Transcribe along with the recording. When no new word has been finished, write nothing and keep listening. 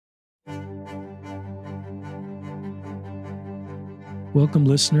Welcome,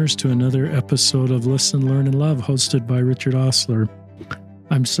 listeners, to another episode of Listen, Learn, and Love, hosted by Richard Osler.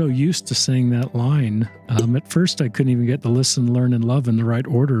 I'm so used to saying that line. At first, I couldn't even get the Listen, Learn, and Love in the right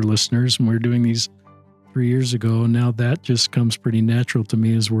order, listeners, when we were doing these 3 years ago. Now that just comes pretty natural to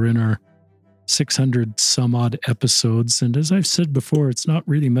me as we're in our 600 some odd episodes. And as I've said before, it's not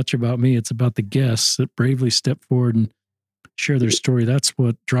really much about me. It's about the guests that bravely step forward and share their story. That's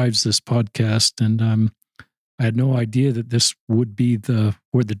what drives this podcast. And I had no idea that this would be the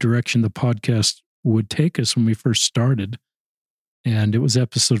direction the podcast would take us when we first started. And it was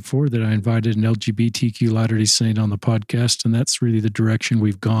episode 4 that I invited an LGBTQ Latter-day Saint on the podcast. And that's really the direction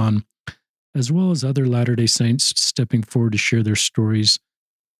we've gone, as well as other Latter-day Saints stepping forward to share their stories.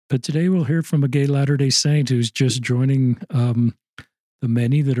 But today we'll hear from a gay Latter-day Saint who's just joining the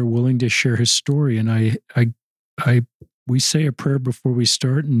many that are willing to share his story. And we say a prayer before we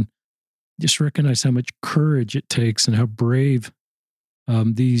start and just recognize how much courage it takes and how brave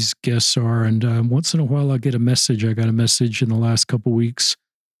these guests are. And once in a while, I'll get a message. I got a message in the last couple of weeks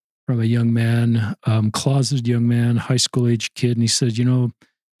from a young man, closeted young man, high school age kid. And he said,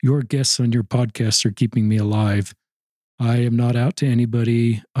 your guests on your podcast are keeping me alive. I am not out to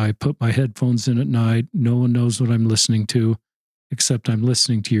anybody. I put my headphones in at night. No one knows what I'm listening to, except I'm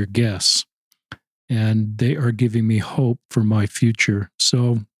listening to your guests. And they are giving me hope for my future.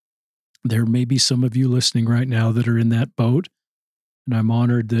 So there may be some of you listening right now that are in that boat. And I'm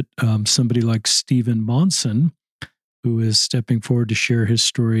honored that somebody like Stephen Monsen, who is stepping forward to share his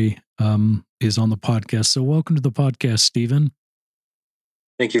story, is on the podcast. So welcome to the podcast, Stephen.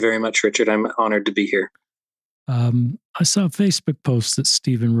 Thank you very much, Richard. I'm honored to be here. I saw a Facebook post that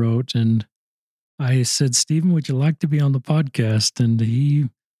Stephen wrote, and I said, Stephen, would you like to be on the podcast? And it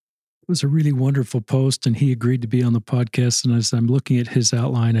was a really wonderful post, and he agreed to be on the podcast. And as I'm looking at his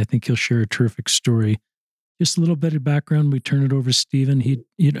outline, I think he'll share a terrific story. Just a little bit of background. We turn it over to Stephen.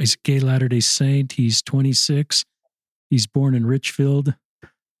 He's a gay Latter-day Saint. He's 26. He's born in Richfield.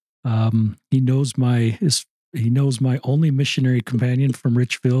 He knows my only missionary companion from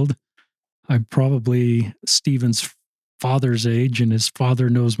Richfield. I'm probably Stephen's father's age, and his father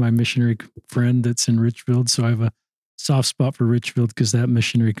knows my missionary friend that's in Richfield. So I have a soft spot for Richfield because that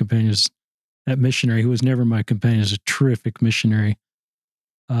missionary who was never my companion, is a terrific missionary.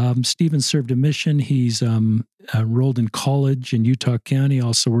 Stephen served a mission. He's enrolled in college in Utah County,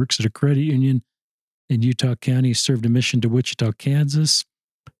 also works at a credit union in Utah County. He served a mission to Wichita, Kansas,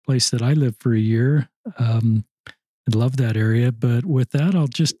 a place that I lived for a year. I love that area. But with that,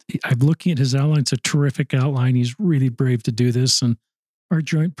 I'm looking at his outline. It's a terrific outline. He's really brave to do this. And our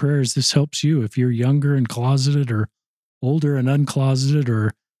joint prayers, this helps you if you're younger and closeted, or older and uncloseted,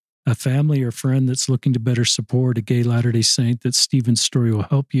 or a family or friend that's looking to better support a gay Latter-day Saint, that Stephen's story will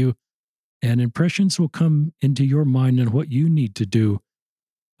help you. And impressions will come into your mind on what you need to do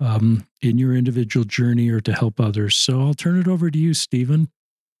in your individual journey or to help others. So I'll turn it over to you, Stephen.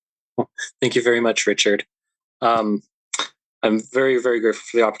 Thank you very much, Richard. I'm very, very grateful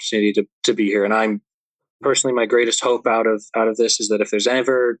for the opportunity to be here. And I'm personally, my greatest hope out of this is that if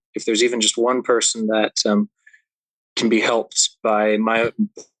there's even just one person that can be helped by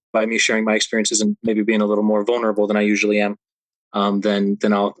me sharing my experiences and maybe being a little more vulnerable than I usually am, then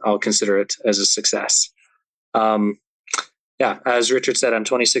I'll consider it as a success. As Richard said, I'm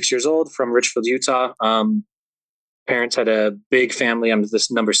 26 years old, from Richfield, Utah. Parents had a big family. I'm this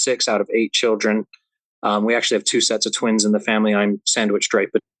number 6 out of 8 children. We actually have 2 sets of twins in the family. I'm sandwiched right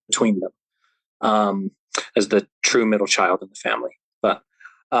between them, as the true middle child in the family. But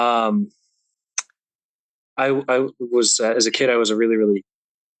I was, as a kid, I was a really, really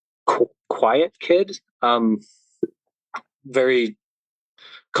quiet kid. Very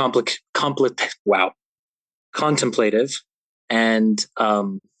contemplative, and I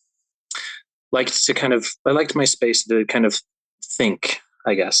liked my space to kind of think,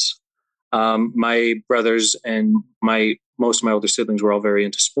 I guess. My brothers and most of my older siblings were all very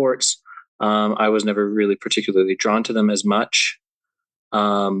into sports. I was never really particularly drawn to them as much.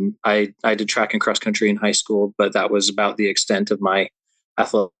 I did track and cross country in high school, but that was about the extent of my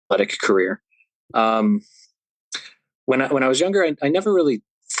athletic career. When I was younger, I never really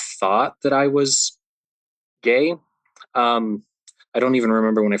thought that I was gay. I don't even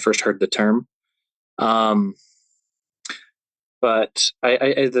remember when I first heard the term. But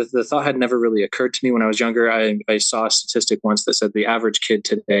the thought had never really occurred to me when I was younger. I saw a statistic once that said the average kid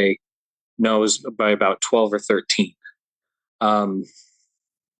today knows by about 12 or 13.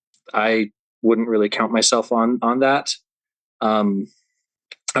 I wouldn't really count myself on that.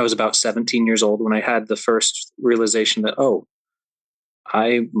 I was about 17 years old when I had the first realization that,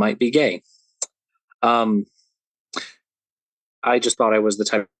 I might be gay. I just thought I was the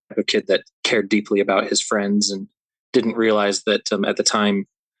type of kid that cared deeply about his friends and didn't realize that at the time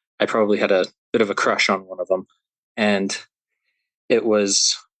I probably had a bit of a crush on one of them. And it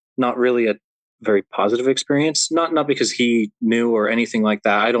was not really a very positive experience. Not because he knew or anything like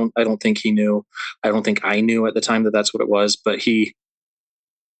that. I don't think he knew. I don't think I knew at the time that that's what it was. But he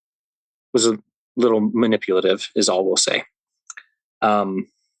was a little manipulative, is all we'll say. Um,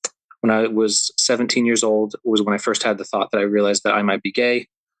 when I was 17 years old was when I first had the thought that I realized that I might be gay.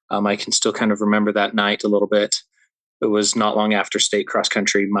 I can still kind of remember that night a little bit. It was not long after state cross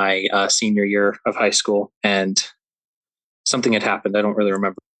country, my senior year of high school, and something had happened. I don't really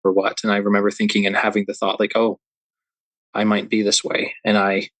remember what. And I remember thinking and having the thought, like, oh, I might be this way. And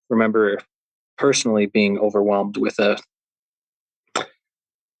I remember personally being overwhelmed with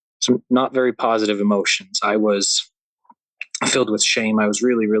some not very positive emotions. I was filled with shame. I was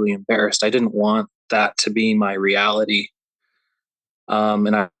really, really embarrassed. I didn't want that to be my reality.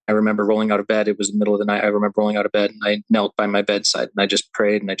 And I remember rolling out of bed. It was the middle of the night. I remember rolling out of bed and I knelt by my bedside and I just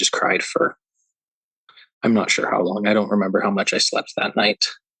prayed and I just cried for, I'm not sure how long. I don't remember how much I slept that night.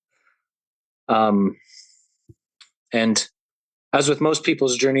 And as with most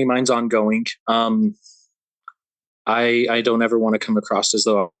people's journey, mine's ongoing. I don't ever want to come across as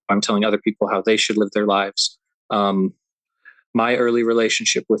though I'm telling other people how they should live their lives. My early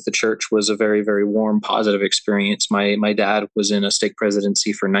relationship with the church was a very, very warm, positive experience. My dad was in a stake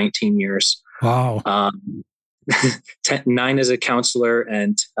presidency for 19 years. Wow. 9 as a counselor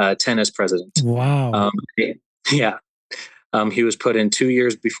and 10 as president. Wow. Yeah. He was put in 2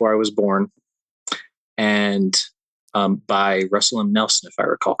 years before I was born, and by Russell M. Nelson, if I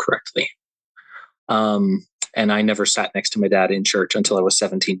recall correctly. And I never sat next to my dad in church until I was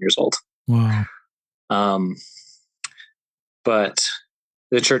 17 years old. Wow. But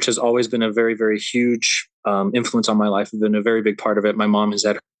the church has always been a very, very huge influence on my life. I've been a very big part of it. My mom has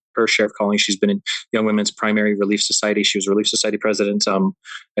had her share of calling. She's been in Young Women's Primary Relief Society. She was Relief Society president.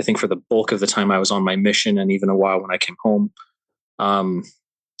 I think for the bulk of the time I was on my mission, and even a while when I came home.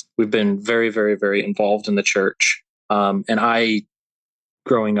 We've been very, very, very involved in the church. And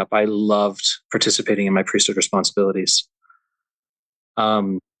growing up, I loved participating in my priesthood responsibilities.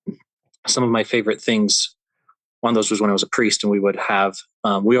 Some of my favorite things, one of those was when I was a priest, and we would have,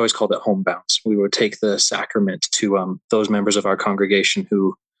 we always called it homebounds. We would take the sacrament to those members of our congregation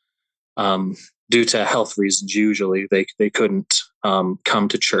who, due to health reasons, usually they couldn't come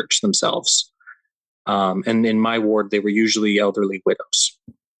to church themselves. And in my ward, they were usually elderly widows.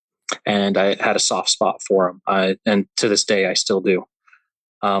 And I had a soft spot for them. And to this day, I still do.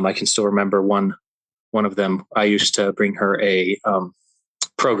 I can still remember one of them. I used to bring her a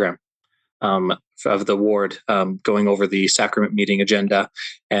program of the ward, going over the sacrament meeting agenda.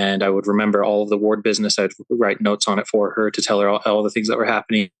 And I would remember all of the ward business. I'd write notes on it for her to tell her all the things that were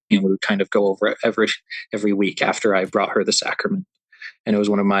happening. And we would kind of go over it every week after I brought her the sacrament. And it was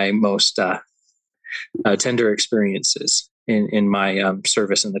one of my most tender experiences in my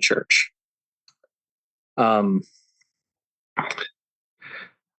service in the church. I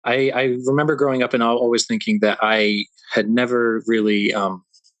remember growing up and always thinking that I had never really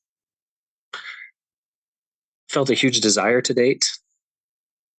felt a huge desire to date.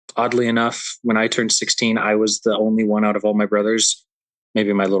 Oddly enough, when I turned 16, I was the only one out of all my brothers.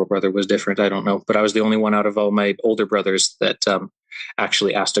 Maybe my little brother was different. I don't know. But I was the only one out of all my older brothers that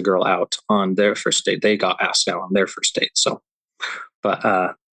actually asked a girl out on their first date. They got asked out on their first date.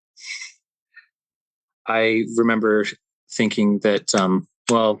 But I remember thinking that,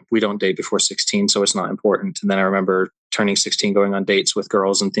 well, we don't date before 16, so it's not important. And then I remember turning 16, going on dates with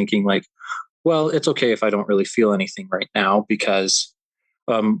girls and thinking like, well, it's okay if I don't really feel anything right now because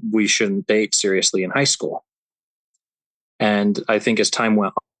we shouldn't date seriously in high school. And I think as time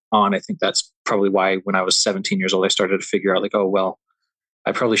went on, I think that's probably why when I was 17 years old, I started to figure out like, oh, well,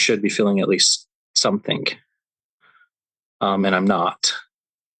 I probably should be feeling at least something. And I'm not.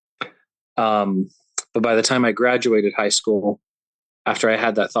 But by the time I graduated high school, after I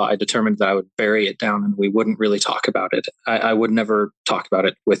had that thought, I determined that I would bury it down and we wouldn't really talk about it. I would never talk about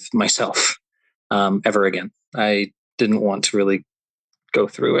it with myself ever again. I didn't want to really go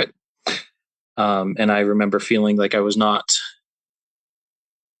through it. And I remember feeling like I was not,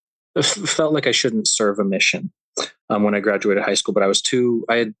 felt like I shouldn't serve a mission when I graduated high school, but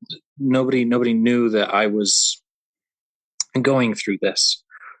nobody knew that I was going through this.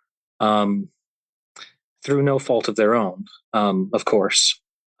 Through no fault of their own, of course.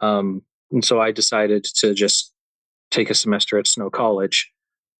 And so I decided to just take a semester at Snow College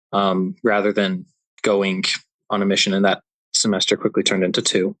rather than going on a mission. And that semester quickly turned into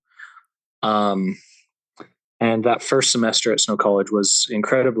 2. And that first semester at Snow College was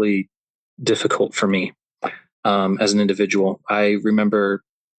incredibly difficult for me as an individual. I remember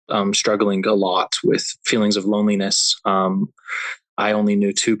struggling a lot with feelings of loneliness. I only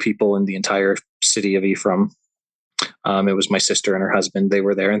knew two people in the entire city of Ephraim. It was my sister and her husband. They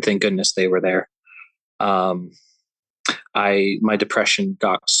were there, and thank goodness they were there. My depression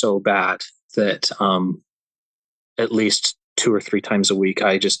got so bad that at least 2 or 3 times a week,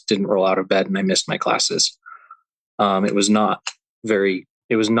 I just didn't roll out of bed and I missed my classes. It was not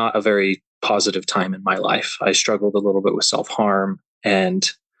a very positive time in my life. I struggled a little bit with self-harm,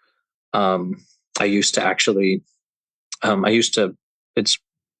 and I used to, it's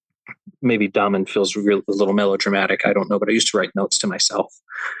maybe dumb and feels a little melodramatic, I don't know, but I used to write notes to myself.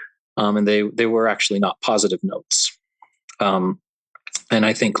 And they were actually not positive notes. And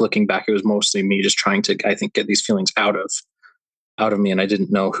I think looking back, it was mostly me just trying to, I think, get these feelings out of me. And I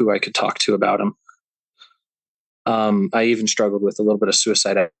didn't know who I could talk to about them. I even struggled with a little bit of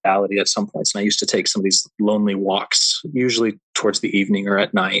suicidality at some points. And I used to take some of these lonely walks, usually towards the evening or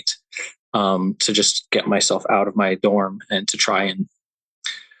at night, to just get myself out of my dorm and to try and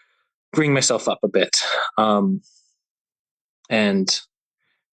bring myself up a bit. And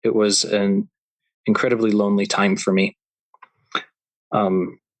it was an incredibly lonely time for me.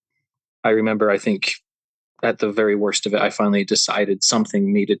 I remember, I think at the very worst of it, I finally decided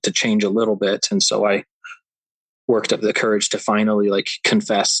something needed to change a little bit. And so I worked up the courage to finally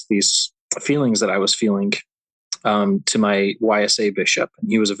confess these feelings that I was feeling to my YSA bishop. And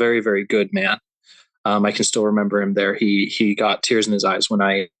he was a very, very good man. I can still remember him there. He got tears in his eyes when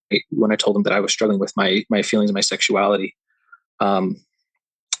I told him that I was struggling with my feelings and my sexuality.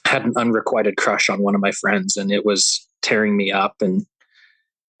 Had an unrequited crush on one of my friends, and it was tearing me up.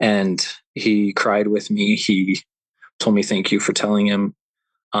 And he cried with me. He told me thank you for telling him.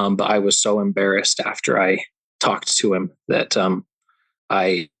 But I was so embarrassed after I talked to him that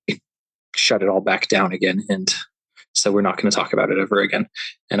I shut it all back down again and said, we're not going to talk about it ever again.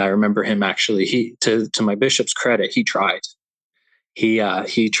 And I remember him actually, to my bishop's credit, he tried.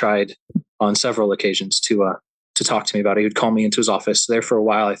 He tried on several occasions to talk to me about it. He would call me into his office. There for a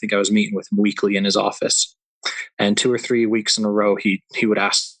while, I think I was meeting with him weekly in his office. And 2 or 3 weeks in a row, he would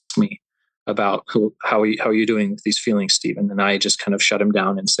ask me about how are you doing with these feelings, Stephen? And I just kind of shut him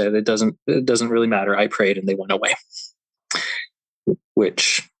down and said, it doesn't really matter. I prayed and they went away,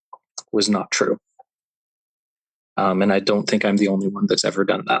 which was not true. And I don't think I'm the only one that's ever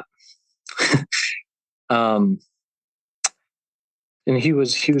done that. And he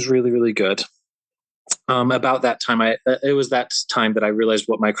was really, really good. About that time, it was that time that I realized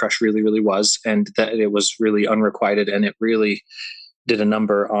what my crush really, really was, and that it was really unrequited, and it really did a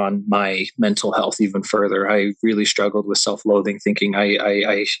number on my mental health even further. I really struggled with self-loathing, thinking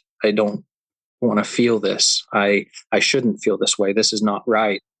I don't want to feel this. I shouldn't feel this way. This is not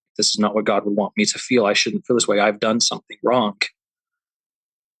right. This is not what God would want me to feel. I shouldn't feel this way. I've done something wrong.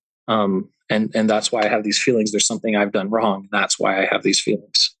 And that's why I have these feelings. There's something I've done wrong. That's why I have these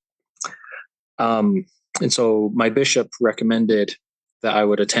feelings. And so my bishop recommended that I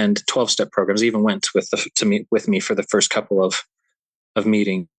would attend 12-step programs, even went to meet with me for the first couple of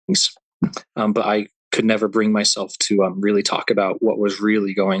meetings. But I could never bring myself to really talk about what was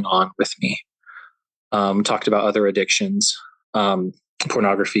really going on with me. Talked about other addictions,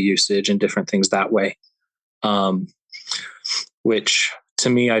 pornography usage, and different things that way, which to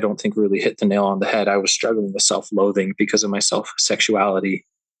me, I don't think really hit the nail on the head. I was struggling with self-loathing because of my sexuality.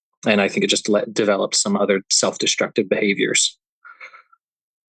 And I think it just developed some other self-destructive behaviors.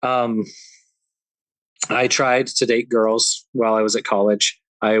 I tried to date girls while I was at college.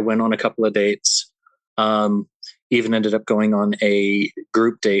 I went on a couple of dates, even ended up going on a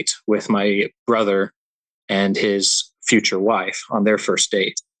group date with my brother and his future wife on their first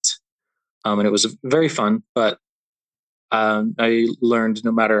date. And it was very fun, but I learned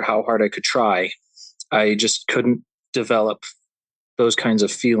no matter how hard I could try, I just couldn't develop those kinds of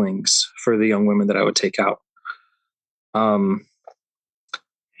feelings for the young women that I would take out. And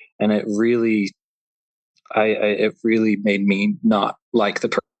it really, it really made me not like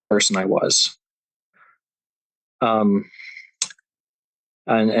the person I was. And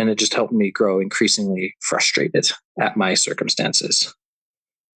it just helped me grow increasingly frustrated at my circumstances.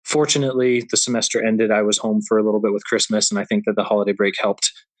 Fortunately, the semester ended. I was home for a little bit with Christmas, and I think that the holiday break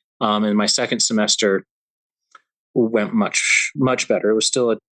helped. And my second semester went much, much better. It was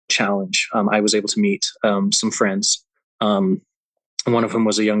still a challenge. I was able to meet some friends. One of them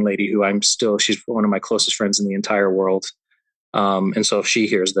was a young lady who she's one of my closest friends in the entire world. And so if she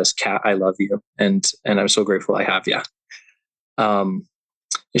hears this, Kat, I love you. And I'm so grateful I have you.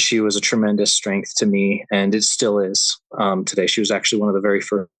 she was a tremendous strength to me, and it still is today. She was actually one of the very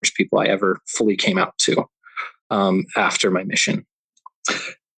first people I ever fully came out to after my mission.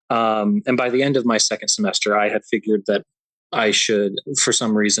 And by the end of my second semester, I had figured that I should, for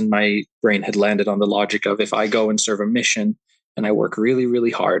some reason, my brain had landed on the logic of if I go and serve a mission and I work really,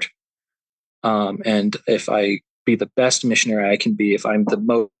 really hard, and if I be the best missionary I can be, if I'm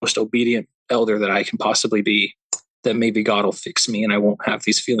the most obedient elder that I can possibly be, then maybe God will fix me and I won't have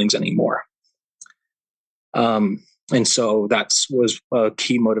these feelings anymore. And so that was a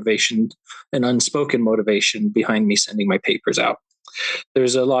key motivation, an unspoken motivation behind me sending my papers out.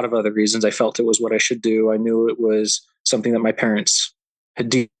 There's a lot of other reasons. I felt it was what I should do. I knew it was something that my parents had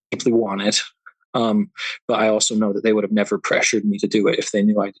deeply wanted. But I also know that they would have never pressured me to do it if they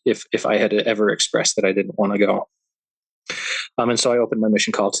knew if I had ever expressed that I didn't want to go. And so I opened my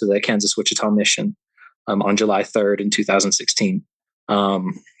mission call to the Kansas Wichita mission on July 3rd in 2016. It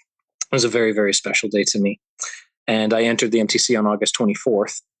was a very, very special day to me. And I entered the MTC on August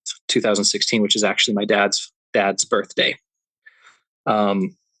 24th, 2016, which is actually my dad's birthday.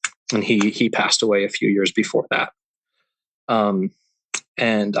 And he passed away a few years before that.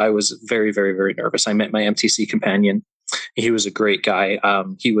 And I was very, very, very nervous. I met my MTC companion. He was a great guy.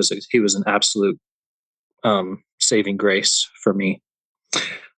 He was an absolute saving grace for me.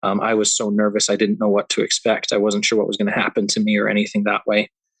 I was so nervous. I didn't know what to expect. I wasn't sure what was going to happen to me or anything that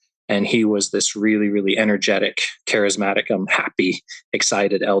way. And he was this really, really energetic, charismatic, happy,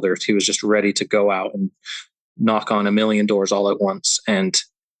 excited elder. He was just ready to go out and knock on a million doors all at once. And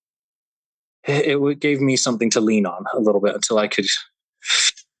it gave me something to lean on a little bit until I could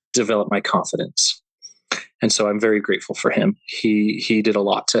develop my confidence. And so I'm very grateful for him. He did a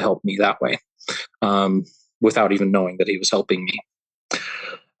lot to help me that way, without even knowing that he was helping me.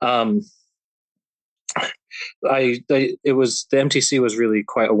 The MTC was really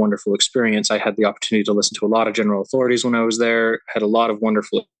quite a wonderful experience. I had the opportunity to listen to a lot of general authorities when I was there, had a lot of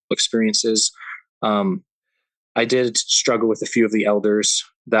wonderful experiences. I did struggle with a few of the elders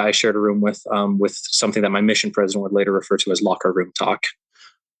that I shared a room with something that my mission president would later refer to as locker room talk.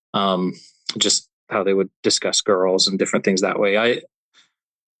 Just how they would discuss girls and different things that way. It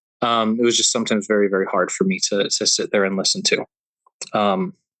was just sometimes very, very hard for me to sit there and listen to.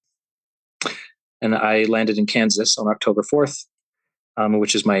 And I landed in Kansas on October 4th,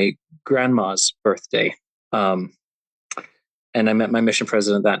 which is my grandma's birthday. And I met my mission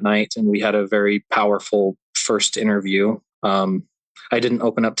president that night, and we had a very powerful first interview. I didn't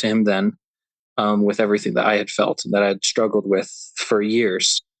open up to him then with everything that I had felt and that I had struggled with for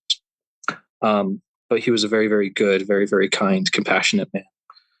years. But he was a very, very good, very, very kind, compassionate man,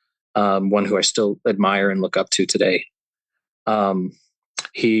 one who I still admire and look up to today.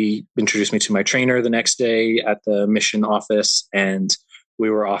 He introduced me to my trainer the next day at the mission office, and we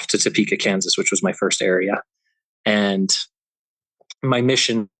were off to Topeka, Kansas, which was my first area. And my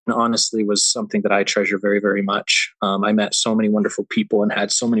mission, honestly, was something that I treasure very, very much. I met so many wonderful people and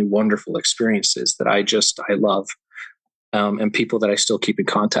had so many wonderful experiences that I love, and people that I still keep in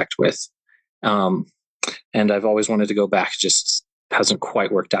contact with. And I've always wanted to go back, just hasn't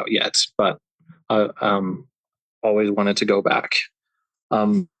quite worked out yet, but always wanted to go back.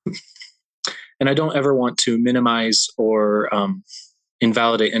 And I don't ever want to minimize or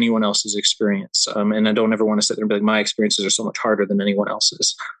invalidate anyone else's experience. And I don't ever want to sit there and be like, my experiences are so much harder than anyone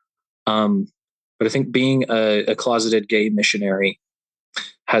else's. But I think being a closeted gay missionary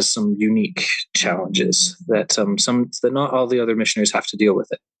has some unique challenges that not all the other missionaries have to deal with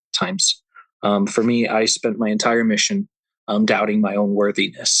at times. For me, I spent my entire mission doubting my own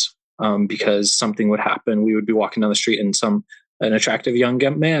worthiness because something would happen. We would be walking down the street and an attractive young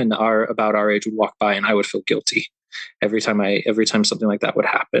man about our age would walk by, and I would feel guilty every time something like that would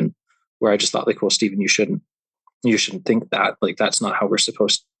happen, where I just thought, like, well, Stephen, you shouldn't think that. Like, that's not how we're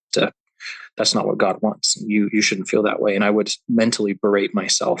supposed to. That's not what God wants. You shouldn't feel that way. And I would mentally berate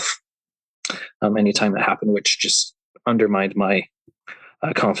myself anytime that happened, which just undermined my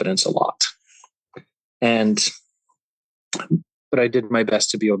confidence a lot. But I did my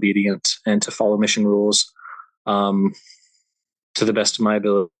best to be obedient and to follow mission rules to the best of my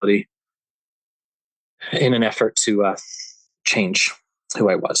ability in an effort to change who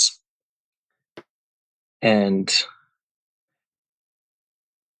I was. And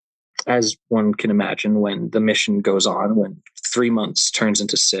as one can imagine, when the mission goes on, when 3 months turns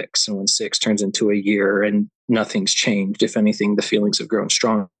into 6, and when 6 turns into a year and nothing's changed, if anything, the feelings have grown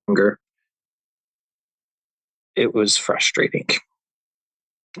stronger, it was frustrating.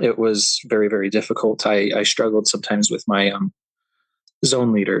 It was very, very difficult. I struggled sometimes with my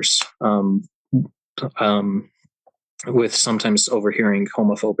zone leaders. with sometimes overhearing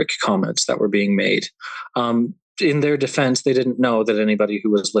homophobic comments that were being made. In their defense, they didn't know that anybody who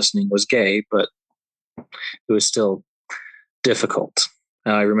was listening was gay, but it was still difficult.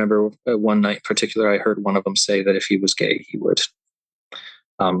 I remember one night in particular, I heard one of them say that if he was gay, he would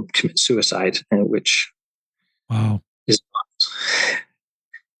commit suicide, which Wow. is not.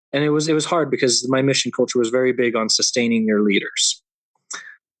 And it was hard because my mission culture was very big on sustaining your leaders,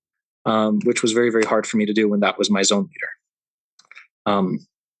 which was very, very hard for me to do when that was my zone leader.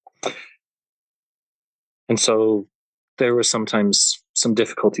 And so there was sometimes some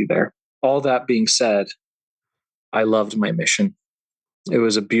difficulty there. All that being said, I loved my mission. It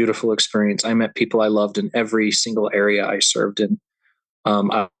was a beautiful experience. I met people I loved in every single area I served in.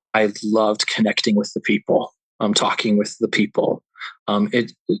 I loved connecting with the people, talking with the people.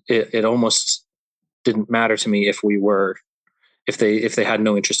 It almost didn't matter to me if they had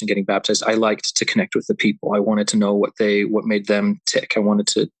no interest in getting baptized. I liked to connect with the people. I wanted to know what made them tick. I wanted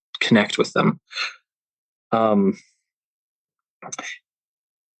to connect with them.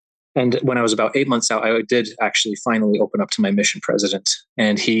 And when I was about 8 months out, I did actually finally open up to my mission president,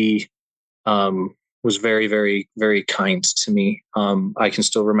 and he was very, very, very kind to me. I can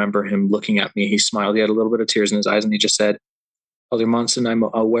still remember him looking at me. He smiled. He had a little bit of tears in his eyes, and he just said, "Elder Monsen, I'm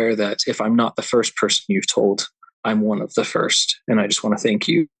aware that if I'm not the first person you've told, I'm one of the first. And I just want to thank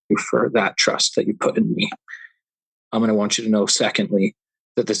you for that trust that you put in me. And I want you to know, secondly,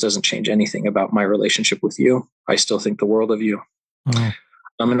 that this doesn't change anything about my relationship with you. I still think the world of you." Oh.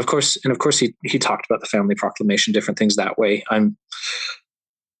 And of course, he talked about the family proclamation, different things that way.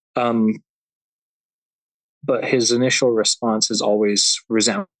 But his initial response has always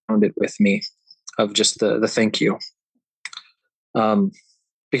resounded with me of just the thank you.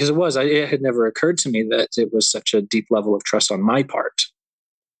 Because it had never occurred to me that it was such a deep level of trust on my part,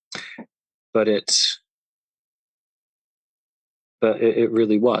 but it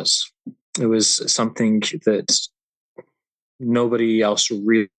really was. It was something that nobody else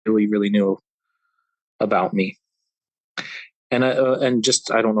really, really knew about me. And I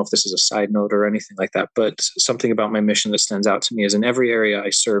don't know if this is a side note or anything like that, but something about my mission that stands out to me is in every area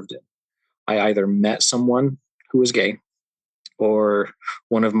I served in, I either met someone who was gay, or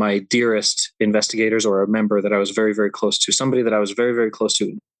one of my dearest investigators, or a member that I was very, very close to, somebody that I was very, very close to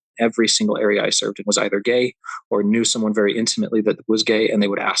in every single area I served in was either gay or knew someone very intimately that was gay, and they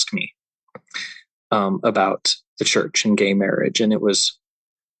would ask me about the church and gay marriage. And it was,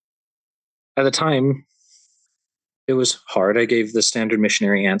 at the time, it was hard. I gave the standard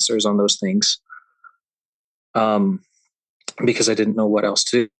missionary answers on those things because I didn't know what else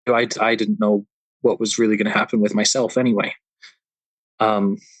to do. I didn't know what was really going to happen with myself anyway.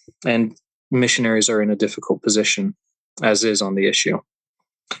 And missionaries are in a difficult position, as is on the issue.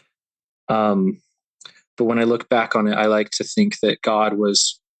 But when I look back on it, I like to think that God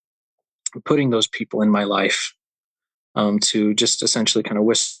was putting those people in my life to just essentially kind of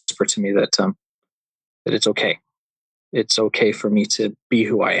whisper to me that it's okay. It's okay for me to be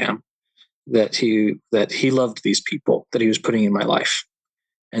who I am. That he loved these people that he was putting in my life,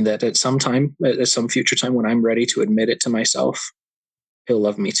 and that at some future time when I'm ready to admit it to myself, he'll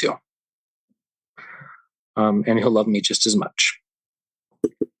love me too. And he'll love me just as much.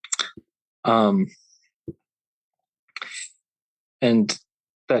 And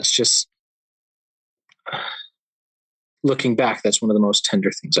that's just, looking back, that's one of the most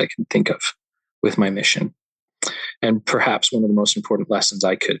tender things I can think of with my mission. And perhaps one of the most important lessons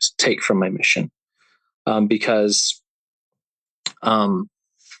I could take from my mission. Because when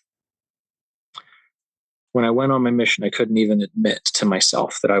I went on my mission, I couldn't even admit to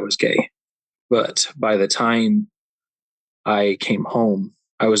myself that I was gay. But by the time I came home,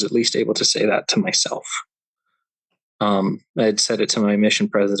 I was at least able to say that to myself. I had said it to my mission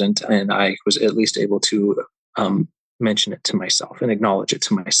president, and I was at least able to mention it to myself and acknowledge it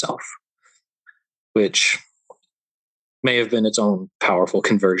to myself, which may have been its own powerful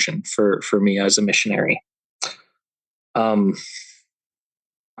conversion for me as a missionary. And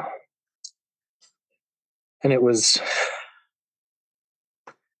it was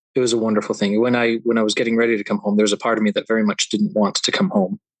a wonderful thing. When I was getting ready to come home, there was a part of me that very much didn't want to come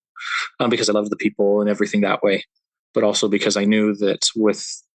home because I love the people and everything that way, but also because I knew that with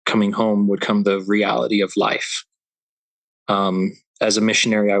coming home would come the reality of life. As a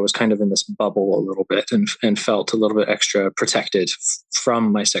missionary, I was kind of in this bubble a little bit and felt a little bit extra protected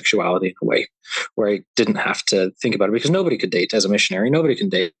from my sexuality in a way where I didn't have to think about it, because nobody could date as a missionary. Nobody can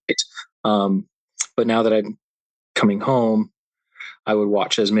date. But now that I'm coming home, I would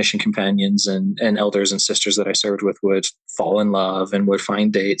watch as mission companions and elders and sisters that I served with would fall in love and would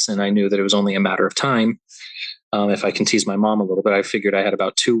find dates. And I knew that it was only a matter of time If I can tease my mom a little bit, I figured I had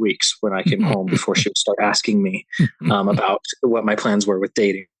about 2 weeks when I came home before she would start asking me about what my plans were with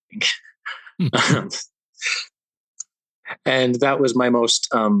dating. And that was my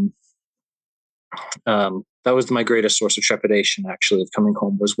that was my greatest source of trepidation, actually, of coming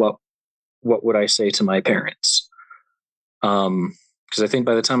home, was what would I say to my parents? Because I think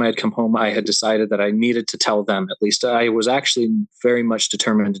by the time I had come home, I had decided that I needed to tell them. At least I was actually very much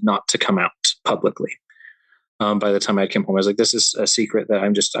determined not to come out publicly. By the time I came home, I was like, "This is a secret that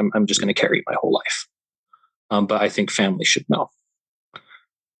I'm just going to carry my whole life." But I think family should know.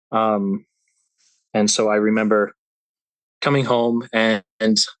 And so I remember coming home, and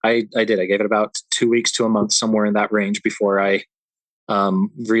I did. I gave it about 2 weeks to a month, somewhere in that range, before I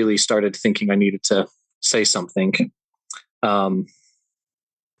really started thinking I needed to say something.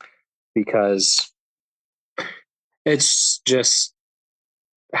 Because it's just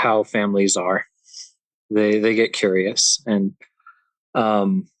how families are. They get curious, and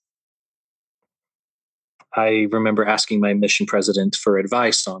I remember asking my mission president for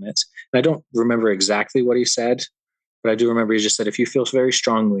advice on it. And I don't remember exactly what he said, but I do remember he just said, if you feel very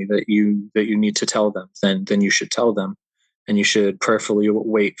strongly that you need to tell them, then you should tell them, and you should prayerfully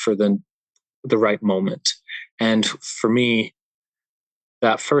wait for the right moment. And for me,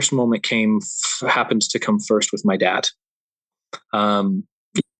 that first moment happened to come first with my dad.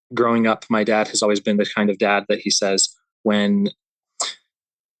 Growing up, my dad has always been the kind of dad that he says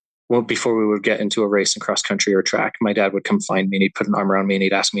before we would get into a race in cross country or track, my dad would come find me and he'd put an arm around me and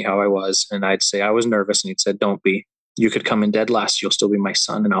he'd ask me how I was. And I'd say I was nervous, and he'd say, "Don't be. You could come in dead last. You'll still be my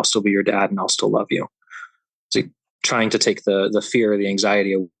son, and I'll still be your dad, and I'll still love you." So trying to take the fear, the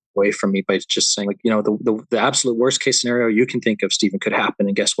anxiety away from me by just saying, like, the absolute worst case scenario you can think of, Stephen, could happen.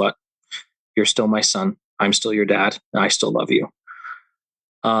 And guess what? You're still my son. I'm still your dad, and I still love you.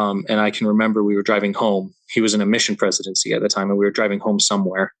 And I can remember we were driving home. He was in a mission presidency at the time, and we were driving home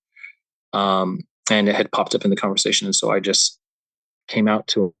somewhere. And it had popped up in the conversation. And so I just came out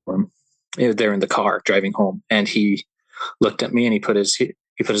to him there in the car driving home. And he looked at me, and he put his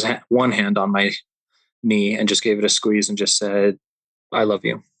one hand on my knee and just gave it a squeeze and just said, "I love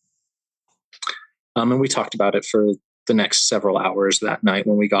you." And we talked about it for the next several hours that night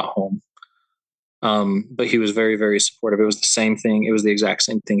when we got home. But he was very, very supportive. It was the same thing. It was the exact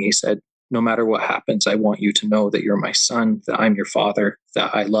same thing. He said, "No matter what happens, I want you to know that you're my son, that I'm your father,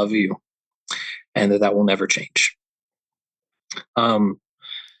 that I love you, and that will never change."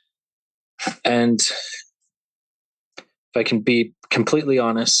 And if I can be completely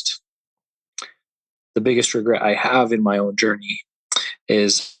honest, the biggest regret I have in my own journey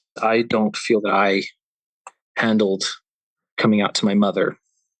is I don't feel that I handled coming out to my mother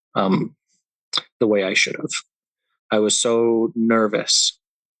the way I should have. I was so nervous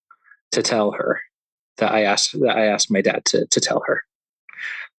to tell her that I asked my dad to tell her.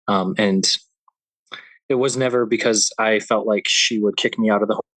 And it was never because I felt like she would kick me out of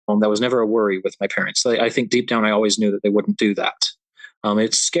the home. That was never a worry with my parents. I think deep down, I always knew that they wouldn't do that.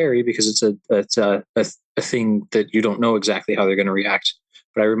 It's scary because it's a thing that you don't know exactly how they're going to react.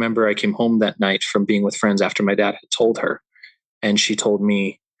 But I remember I came home that night from being with friends after my dad had told her, and she told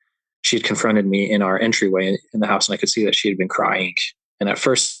me, she had confronted me in our entryway in the house, and I could see that she had been crying. And at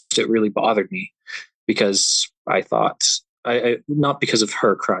first, it really bothered me because I thought, not because of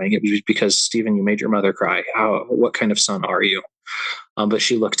her crying, it was because, "Stephen, you made your mother cry. What kind of son are you?" But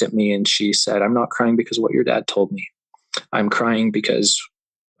she looked at me and she said, "I'm not crying because of what your dad told me. I'm crying because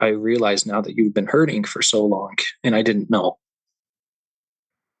I realize now that you've been hurting for so long and I didn't know.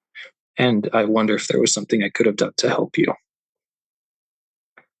 And I wonder if there was something I could have done to help you."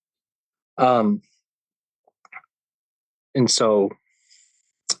 Um, and so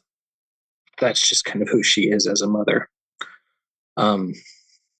that's just kind of who she is as a mother. Um,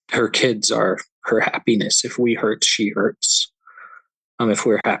 Her kids are her happiness. If we hurt, she hurts. If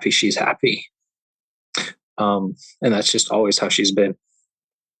we're happy, she's happy. And that's just always how she's been.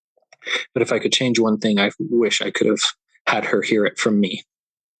 But if I could change one thing, I wish I could have had her hear it from me.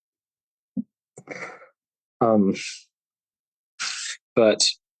 But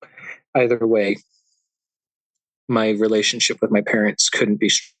either way, my relationship with my parents couldn't be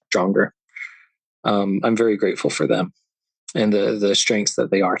stronger. I'm very grateful for them and the strength that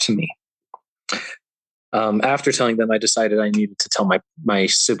they are to me. After telling them, I decided I needed to tell my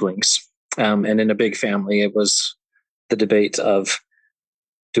siblings. And in a big family, it was the debate of,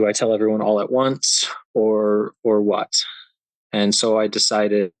 do I tell everyone all at once or what? And so I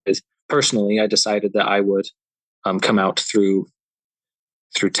decided, personally, that I would come out through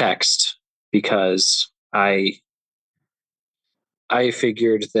text, because I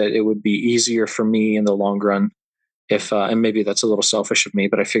figured that it would be easier for me in the long run if and maybe that's a little selfish of me,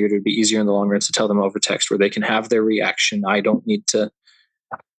 but I figured it would be easier in the long run to tell them over text where they can have their reaction. I don't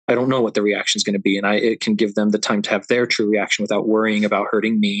know what the reaction is going to be, and it can give them the time to have their true reaction without worrying about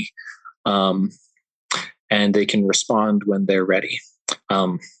hurting me. And they can respond when they're ready.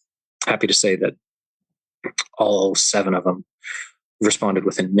 Happy to say that all 7 of them responded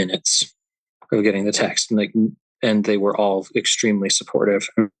within minutes of getting the text, and they were all extremely supportive,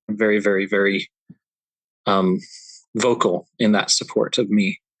 very, very, very vocal in that support of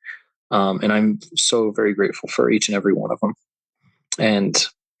me. And I'm so very grateful for each and every one of them. And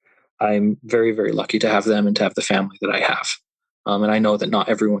I'm very, very lucky to have them and to have the family that I have. And I know that not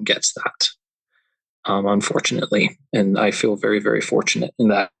everyone gets that, unfortunately. And I feel very, very fortunate in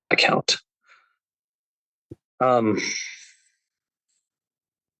that account.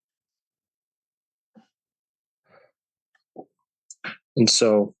 And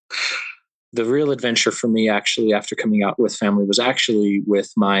so the real adventure for me, actually, after coming out with family, was actually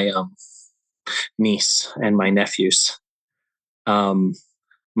with my niece and my nephews.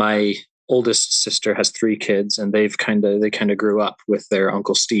 My oldest sister has 3 kids, and they kind of grew up with their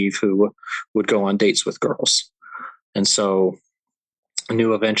Uncle Steve, who would go on dates with girls. And so I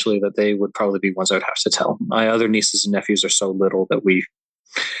knew eventually that they would probably be ones I would have to tell. My other nieces and nephews are so little that we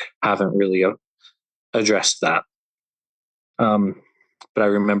haven't really addressed that. But I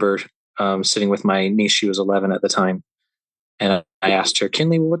remember sitting with my niece. She was 11 at the time. And I asked her,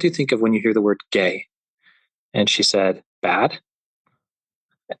 Kinley, what do you think of when you hear the word gay? And she said, bad.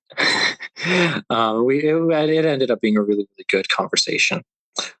 It ended up being a really, really good conversation.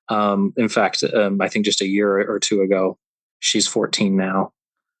 In fact, I think just a year or 2 ago, she's 14 now.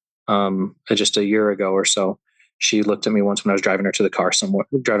 Just a year ago or so, she looked at me once when I was driving her in the car somewhere.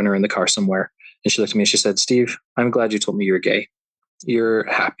 And she looked at me and she said, Steve, I'm glad you told me you're gay. You're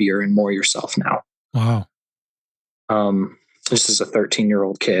happier and more yourself now. Wow. This is a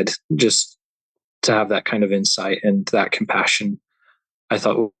 13-year-old kid. Just to have that kind of insight and that compassion, I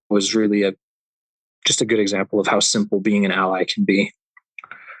thought was really just a good example of how simple being an ally can be.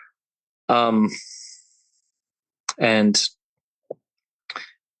 And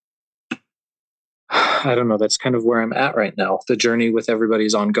I don't know, that's kind of where I'm at right now. The journey with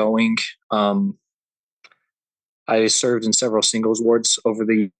everybody's ongoing. I served in several singles wards over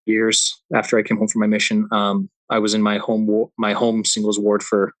the years after I came home from my mission. I was in my home singles ward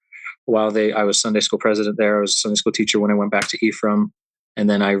for a while. I was Sunday school president there. I was a Sunday school teacher when I went back to Ephraim, and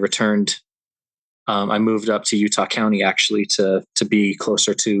then I returned. I moved up to Utah County actually to be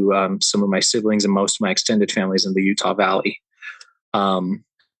closer to some of my siblings and most of my extended families in the Utah Valley. And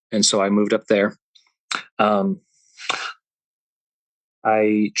so I moved up there.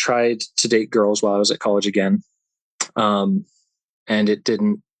 I tried to date girls while I was at college again. And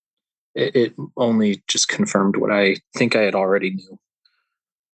it only just confirmed what I think I had already knew.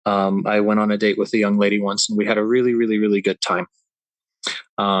 I went on a date with a young lady once, and we had a really, really, really good time.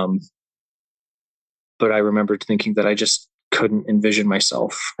 But I remembered thinking that I just couldn't envision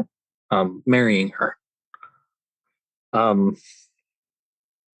myself marrying her.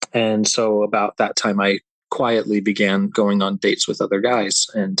 And so about that time, I quietly began going on dates with other guys.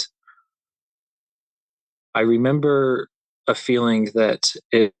 And I remember a feeling that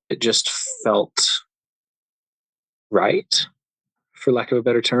it just felt right, for lack of a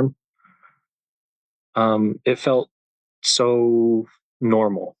better term. It felt so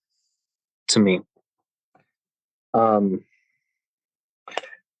normal to me.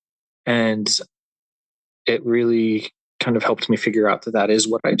 And it really kind of helped me figure out that is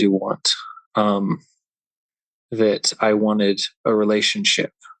what I do want. That I wanted a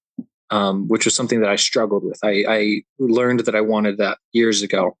relationship, which was something that I struggled with. I learned that I wanted that years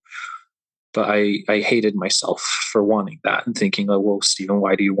ago, but I hated myself for wanting that and thinking, oh, well, Stephen,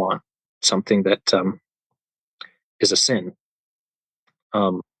 why do you want something that is a sin?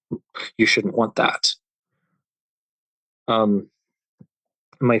 You shouldn't want that.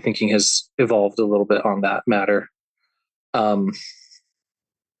 My thinking has evolved a little bit on that matter.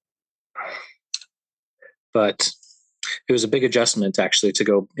 But it was a big adjustment actually to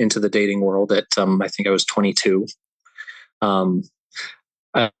go into the dating world at I think I was 22.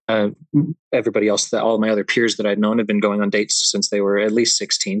 Everybody else, all my other peers that I'd known had been going on dates since they were at least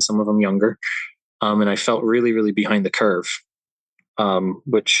 16, some of them younger. And I felt really, really behind the curve,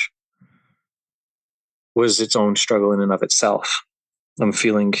 which was its own struggle in and of itself. I'm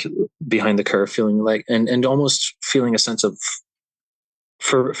feeling behind the curve, feeling like, and almost feeling a sense of,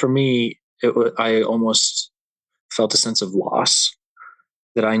 for me, I almost felt a sense of loss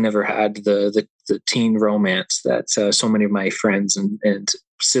that I never had the teen romance that so many of my friends and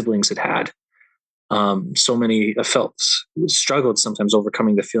siblings had. So many I felt struggled sometimes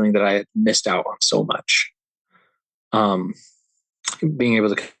overcoming the feeling that I had missed out on so much. Um, Being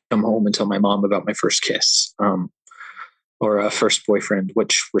able to come home and tell my mom about my first kiss, or a first boyfriend,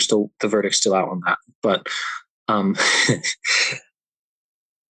 which the verdict's still out on that. But um,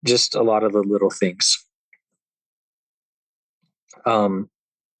 just a lot of the little things. And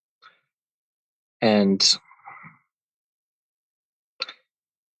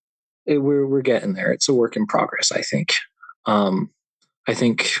we're getting there. It's a work in progress, I think. I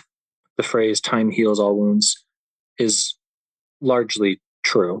think the phrase "time heals all wounds" is largely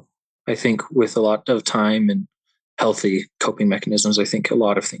true. I think with a lot of time and healthy coping mechanisms, I think a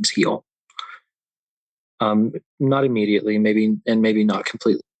lot of things heal. Not immediately, maybe not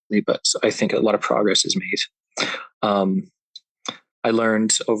completely, but I think a lot of progress is made. I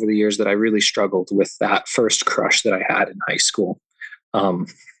learned over the years that I really struggled with that first crush that I had in high school, um,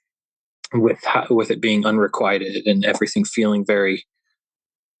 with it being unrequited and everything feeling very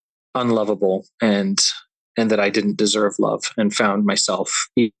unlovable, and that I didn't deserve love, and found myself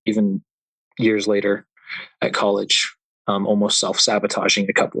even years later at college, almost self-sabotaging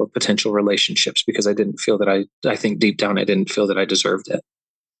a couple of potential relationships because I didn't feel that I think deep down I didn't feel that I deserved it,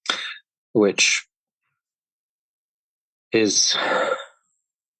 which is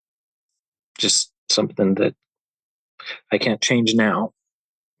just something that I can't change now,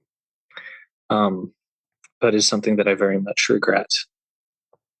 but is something that I very much regret.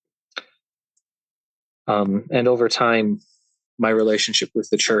 And over time, my relationship with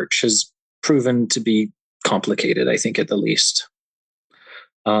the church has proven to be complicated, I think, at the least.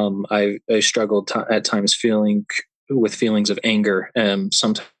 I struggled at times with feelings of anger,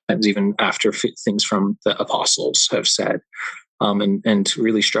 sometimes even after things from the apostles have said, and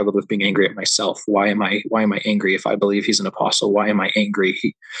really struggled with being angry at myself. Why am I angry if I believe he's an apostle? Why am I angry?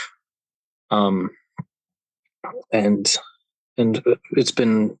 Um, and it's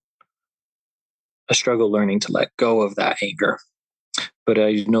been a struggle learning to let go of that anger. But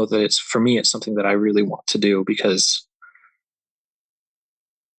I know that for me, it's something that I really want to do, because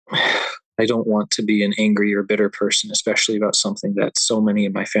I don't want to be an angry or bitter person, especially about something that so many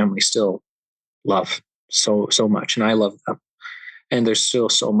in my family still love so much, and I love them. And there's still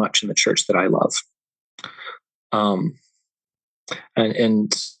so much in the church that I love. Um,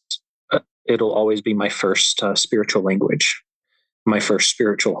 and it'll always be my first spiritual language, my first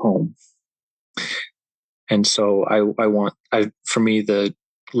spiritual home. And so for me, the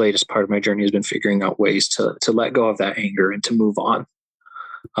latest part of my journey has been figuring out ways to let go of that anger and to move on.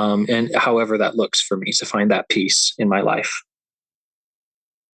 And however that looks for me, to find that peace in my life.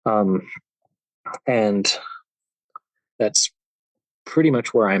 And that's pretty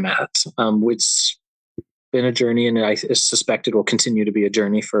much where I'm at. It's been a journey, and I suspect it will continue to be a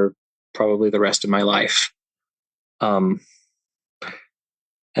journey for probably the rest of my life. And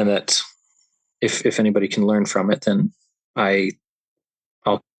that if anybody can learn from it, then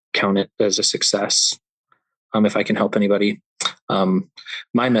I'll count it as a success. If I can help anybody,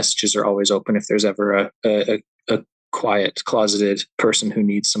 my messages are always open. If there's ever a quiet, closeted person who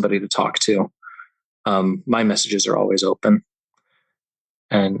needs somebody to talk to, my messages are always open,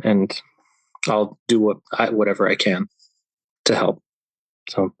 and I'll do whatever I can to help.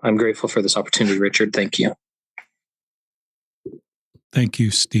 So I'm grateful for this opportunity, Richard. Thank you. Thank you,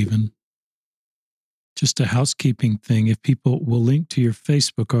 Stephen. Just a housekeeping thing. If people will link to your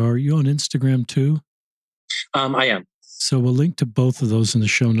Facebook, are you on Instagram too? I am. So we'll link to both of those in the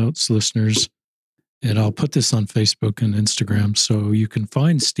show notes, listeners. And I'll put this on Facebook and Instagram so you can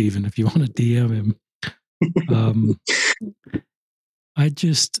find Stephen if you want to DM him. I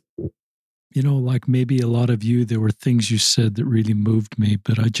just, like maybe a lot of you, there were things you said that really moved me,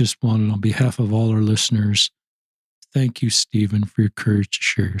 but I just wanted, on behalf of all our listeners, thank you, Stephen, for your courage to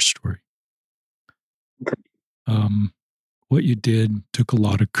share your story. What you did took a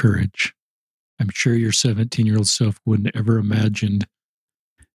lot of courage. I'm sure your 17-year-old self wouldn't ever imagined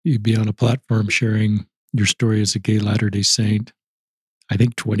you'd be on a platform sharing your story as a gay Latter-day Saint. I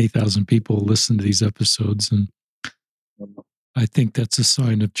think 20,000 people listen to these episodes, and I think that's a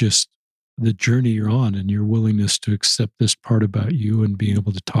sign of just the journey you're on and your willingness to accept this part about you and being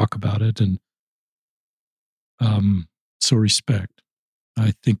able to talk about it. And so respect.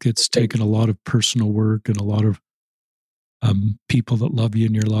 I think it's taken a lot of personal work and a lot of people that love you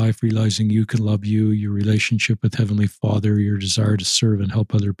in your life, realizing you can love you, your relationship with Heavenly Father, your desire to serve and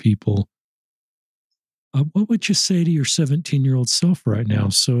help other people. What would you say to your 17-year-old self right now?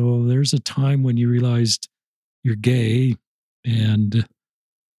 So there's a time when you realized you're gay, and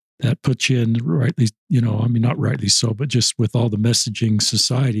that puts you in rightly, I mean, not rightly so, but just with all the messaging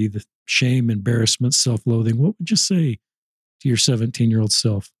society, the shame, embarrassment, self-loathing, what would you say to your 17-year-old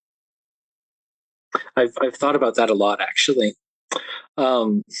self? I've thought about that a lot, actually.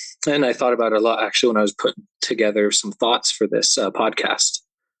 And I thought about it a lot, actually, when I was putting together some thoughts for this podcast.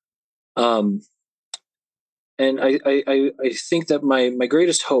 Um, and I think that my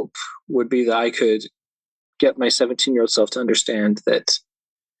greatest hope would be that I could get my 17-year-old self to understand that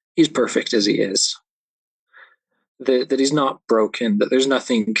he's perfect as he is, that he's not broken, that there's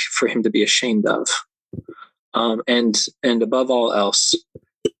nothing for him to be ashamed of. And above all else,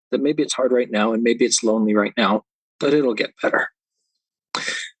 that maybe it's hard right now and maybe it's lonely right now, but it'll get better.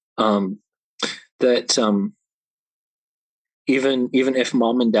 Um, that even if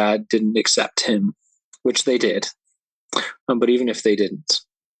mom and dad didn't accept him, which they did, but even if they didn't,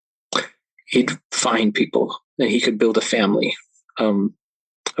 he'd find people and he could build a family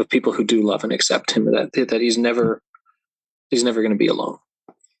of people who do love and accept him. That he's never going to be alone.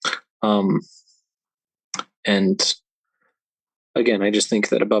 And again, I just think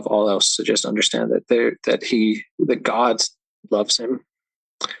that above all else, to just understand that God loves him,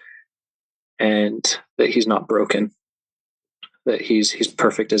 and that he's not broken, that he's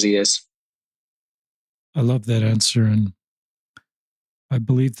perfect as he is. I love that answer. And I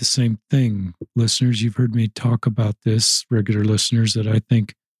believe the same thing. Listeners, you've heard me talk about this, regular listeners, that I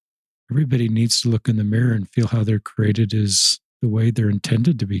think everybody needs to look in the mirror and feel how they're created is the way they're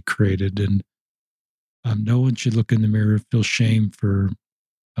intended to be created. And no one should look in the mirror and feel shame for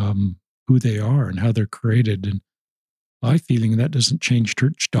who they are and how they're created. And my feeling, that doesn't change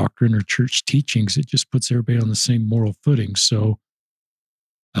church doctrine or church teachings. It just puts everybody on the same moral footing. So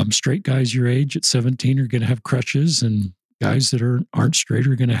straight guys your age at 17 are going to have crushes, and guys that aren't straight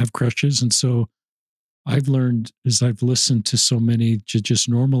are going to have crushes. And so I've learned, as I've listened to so many, to just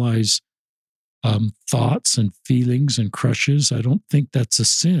normalize thoughts and feelings and crushes. I don't think that's a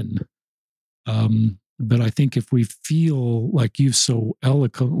sin. But I think if we feel like you've so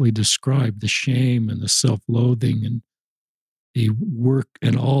eloquently described the shame and the self-loathing and the work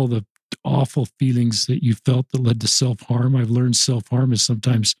and all the awful feelings that you felt that led to self-harm, I've learned self-harm is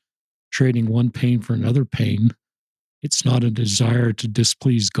sometimes trading one pain for another pain. It's not a desire to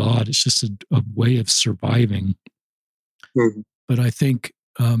displease God. It's just a way of surviving. Mm-hmm. But I think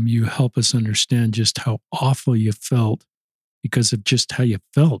you help us understand just how awful you felt because of just how you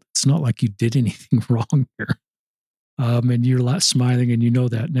felt. It's not like you did anything wrong here. And you're smiling and you know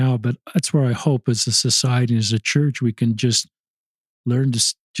that now. But that's where I hope as a society, as a church, we can just learn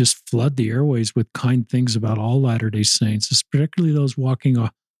to just flood the airways with kind things about all Latter-day Saints, particularly those walking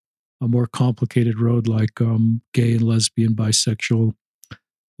a more complicated road like gay and lesbian, bisexual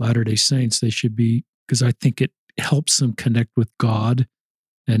Latter-day Saints. They should be, because I think it helps them connect with God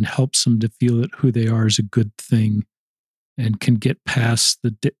and helps them to feel that who they are is a good thing and can get past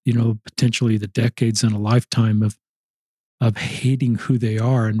potentially the decades and a lifetime of hating who they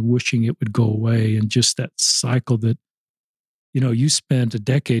are and wishing it would go away. And just that cycle that, you spent a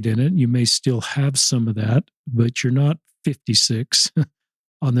decade in it, and you may still have some of that, but you're not 56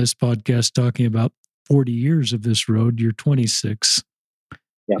 on this podcast talking about 40 years of this road. You're 26.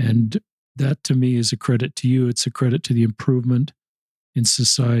 Yeah. And that to me is a credit to you. It's a credit to the improvement in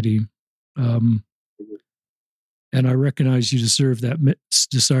society. And I recognize you deserve that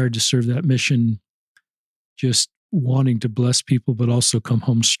desire to serve that mission, just wanting to bless people, but also come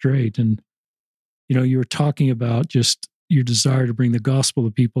home straight. And, you were talking about just your desire to bring the gospel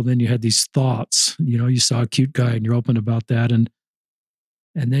to people. Then you had these thoughts, you saw a cute guy and you're open about that. And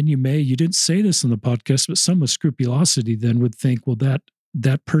then you didn't say this on the podcast, but some with scrupulosity then would think, well,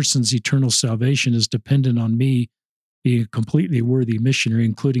 that person's eternal salvation is dependent on me being a completely worthy missionary,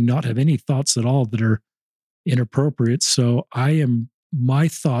 including not have any thoughts at all that are inappropriate. So my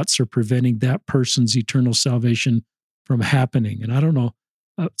thoughts are preventing that person's eternal salvation from happening. And I don't know,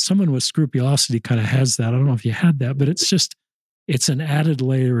 someone with scrupulosity kind of has that. I don't know if you had that, but it's an added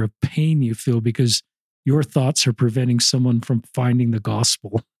layer of pain you feel because your thoughts are preventing someone from finding the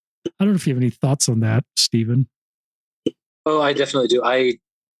gospel. I don't know if you have any thoughts on that, Stephen. Oh, I definitely do. I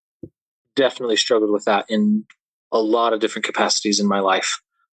definitely struggled with that in a lot of different capacities in my life.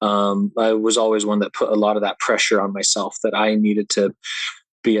 I was always one that put a lot of that pressure on myself that I needed to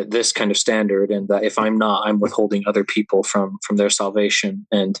be at this kind of standard, and that if I'm not, I'm withholding other people from their salvation,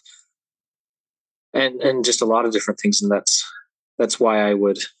 and just a lot of different things. And that's why I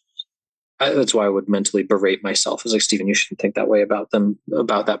would mentally berate myself. It's like, Stephen, you shouldn't think that way about them,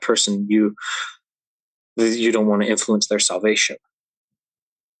 about that person. You don't want to influence their salvation.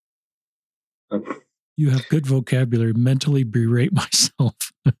 You have good vocabulary. Mentally berate myself.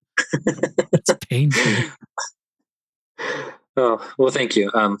 It's painful. Oh, well, thank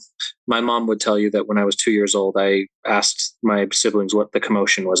you. My mom would tell you that when I was 2 years old, I asked my siblings what the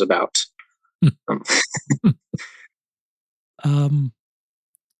commotion was about. Um, um,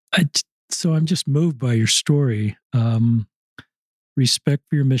 so I'm just moved by your story. Respect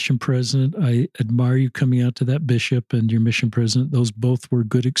for your mission president. I admire you coming out to that bishop and your mission president. Those both were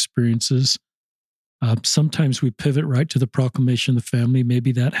good experiences. Sometimes we pivot right to the proclamation of the family.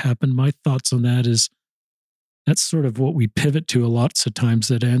 Maybe that happened. My thoughts on that is that's sort of what we pivot to a lots of times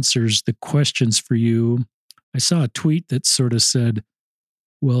that answers the questions for you. I saw a tweet that sort of said,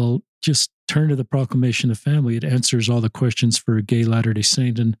 well, just turn to the proclamation of the family. It answers all the questions for a gay Latter-day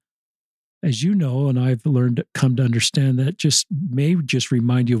Saint. And as you know, and I've learned, come to understand that may just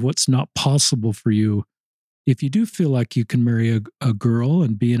remind you of what's not possible for you. If you do feel like you can marry a girl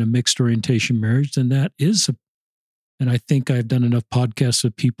and be in a mixed orientation marriage, then that is and I think I've done enough podcasts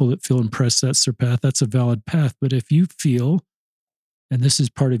with people that feel impressed that's their path. That's a valid path. But if you feel, and this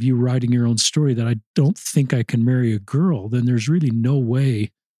is part of you writing your own story, that I don't think I can marry a girl, then there's really no way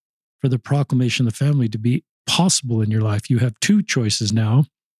for the proclamation of the family to be possible in your life. You have two choices now.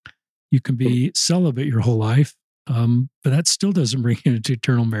 You can be celibate your whole life, but that still doesn't bring you into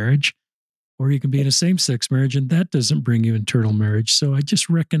eternal marriage. Or you can be in a same-sex marriage, and that doesn't bring you eternal marriage. So I just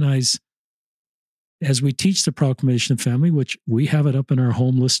recognize, as we teach the proclamation of family, which we have it up in our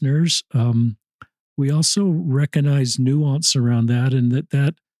home listeners, we also recognize nuance around that, and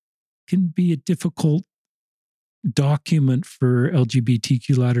that can be a difficult document for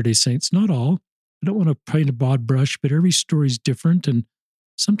LGBTQ Latter-day Saints. Not all. I don't want to paint a broad brush, but every story is different. And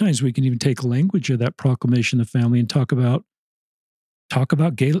sometimes we can even take language of that proclamation of family and talk about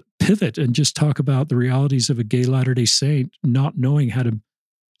gay pivot and just talk about the realities of a gay Latter-day Saint, not knowing how to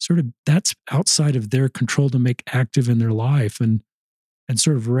sort of, that's outside of their control to make active in their life, and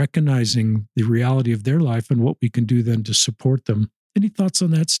sort of recognizing the reality of their life and what we can do then to support them. Any thoughts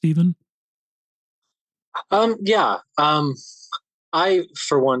on that, Stephen? yeah. I,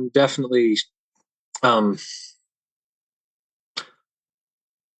 for one, definitely, I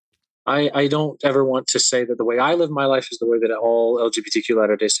don't ever want to say that the way I live my life is the way that all LGBTQ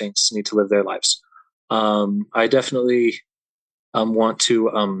Latter-day Saints need to live their lives. I definitely want to,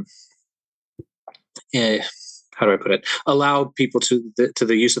 how do I put it? Allow people to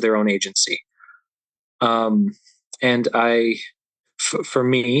the use of their own agency. And for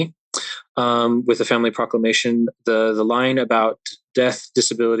me, with the family proclamation, the line about death,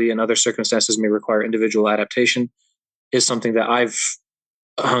 disability, and other circumstances may require individual adaptation is something that I've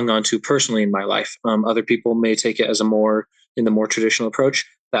hung on to personally in my life. Other people may take it as the more traditional approach.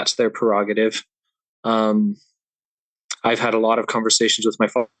 That's their prerogative. I've had a lot of conversations with my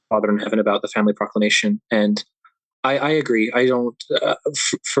Father in heaven about the family proclamation, and I agree. I don't.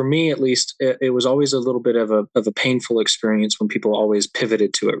 For me, at least, it was always a little bit of a painful experience when people always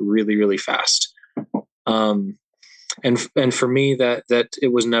pivoted to it really, really fast. And for me, that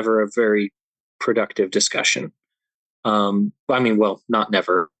it was never a very productive discussion. I mean, well, not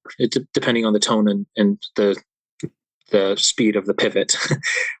never. It depending on the tone and the speed of the pivot,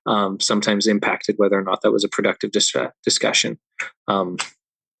 sometimes impacted whether or not that was a productive discussion.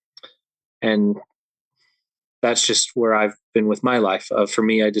 And that's just where I've been with my life. For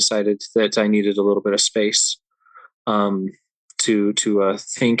me, I decided that I needed a little bit of space to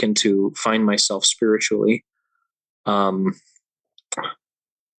think and to find myself spiritually. But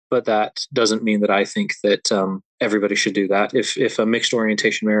that doesn't mean that I think that everybody should do that. If a mixed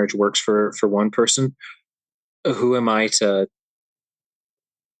orientation marriage works for one person, who am I to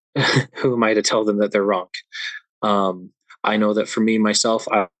tell them that they're wrong? I know that for me myself,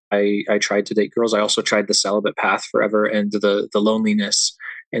 I tried to date girls. I also tried the celibate path forever, and the loneliness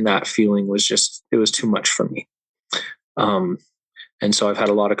and that feeling was just, it was too much for me. And so I've had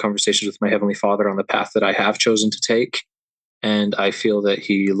a lot of conversations with my Heavenly Father on the path that I have chosen to take, and I feel that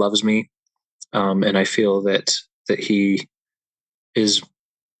He loves me, and I feel that He is.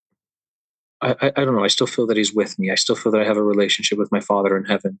 I don't know. I still feel that He's with me. I still feel that I have a relationship with my Father in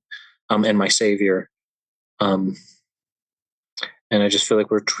heaven, and my Savior. And I just feel like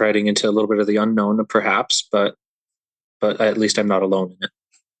we're treading into a little bit of the unknown, perhaps, but at least I'm not alone in it.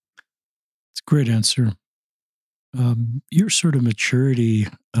 It's a great answer. Your sort of maturity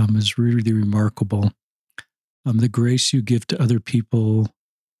is really remarkable. The grace you give to other people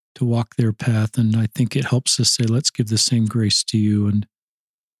to walk their path, and I think it helps us say, let's give the same grace to you. And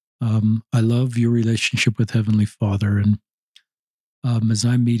I love your relationship with Heavenly Father. And as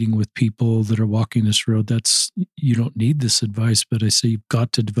I'm meeting with people that are walking this road, you don't need this advice, but I say you've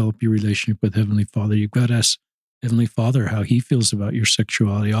got to develop your relationship with Heavenly Father. You've got to ask Heavenly Father, how he feels about your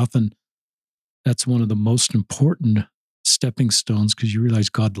sexuality. Often that's one of the most important stepping stones because you realize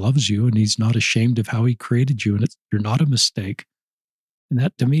God loves you and he's not ashamed of how he created you. And you're not a mistake. And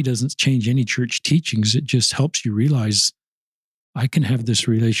that to me doesn't change any church teachings. It just helps you realize I can have this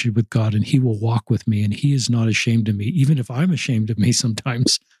relationship with God and he will walk with me and he is not ashamed of me, even if I'm ashamed of me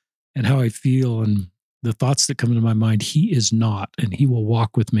sometimes and how I feel and the thoughts that come into my mind. He is not, and he will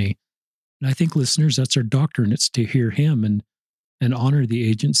walk with me. And I think, listeners, that's our doctrine. It's to hear him and honor the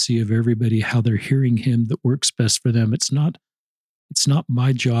agency of everybody, how they're hearing him that works best for them. It's not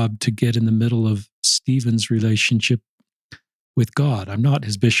my job to get in the middle of Stephen's relationship with God. I'm not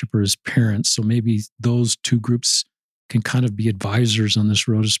his bishop or his parents. So maybe those two groups can kind of be advisors on this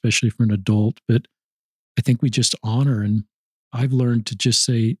road, especially for an adult. But I think we just honor. And I've learned to just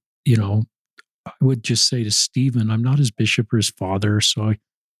say, I would just say to Stephen, I'm not his bishop or his father. So I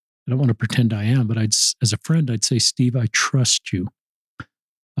don't want to pretend I am, but as a friend, I'd say, Steve, I trust you.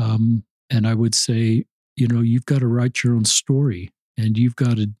 And I would say, you've got to write your own story and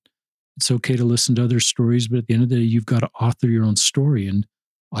it's okay to listen to other stories, but at the end of the day, you've got to author your own story and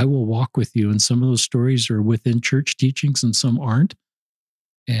I will walk with you. And some of those stories are within church teachings and some aren't.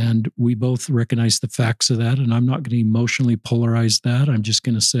 And we both recognize the facts of that. And I'm not going to emotionally polarize that. I'm just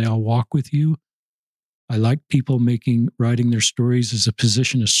going to say, I'll walk with you. I like people writing their stories as a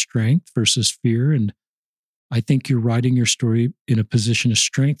position of strength versus fear. And I think you're writing your story in a position of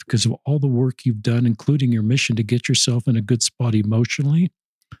strength because of all the work you've done, including your mission to get yourself in a good spot emotionally,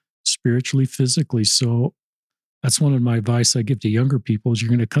 spiritually, physically. So that's one of my advice I give to younger people is you're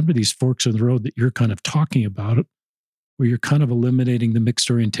going to come to these forks in the road that you're kind of talking about, where you're kind of eliminating the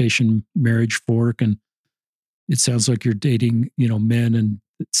mixed orientation marriage fork. And it sounds like you're dating, men, and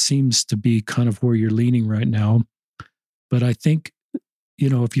it seems to be kind of where you're leaning right now. But I think,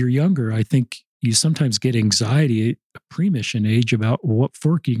 if you're younger, I think you sometimes get anxiety at a pre-mission age about what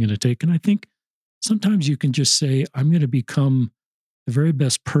fork you're going to take. And I think sometimes you can just say, I'm going to become the very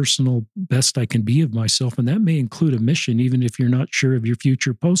best I can be of myself. And that may include a mission, even if you're not sure of your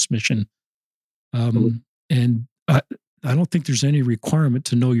future post-mission. And I don't think there's any requirement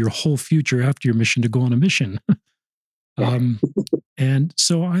to know your whole future after your mission to go on a mission. And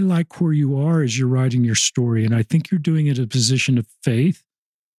so I like where you are as you're writing your story. And I think you're doing it in a position of faith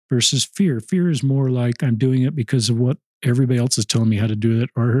versus fear. Fear is more like I'm doing it because of what everybody else is telling me how to do it,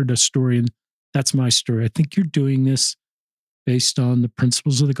 or I heard a story and that's my story. I think you're doing this based on the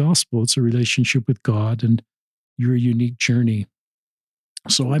principles of the gospel. It's a relationship with God and your unique journey.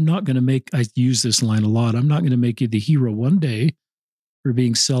 So I'm not going to I use this line a lot, I'm not going to make you the hero one day for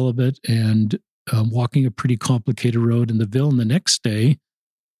being celibate and walking a pretty complicated road in the villain the next day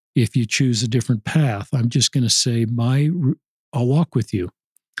if you choose a different path. I'm just going to say I'll walk with you.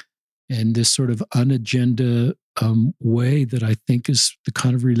 And this sort of unagenda way that I think is the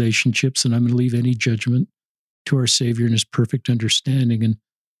kind of relationships, and I'm going to leave any judgment to our Savior and his perfect understanding.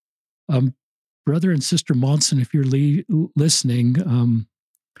 And brother and sister Monsen, if you're listening,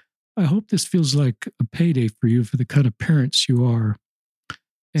 I hope this feels like a payday for you for the kind of parents you are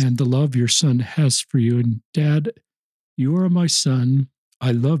and the love your son has for you. And Dad, you are my son.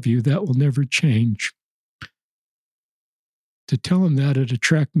 I love you. That will never change. To tell him that at a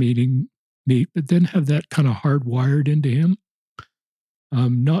track meet, but then have that kind of hardwired into him,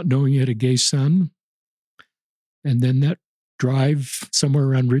 not knowing he had a gay son. And then that drive somewhere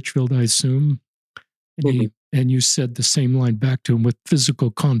around Richfield, I assume. And you said the same line back to him with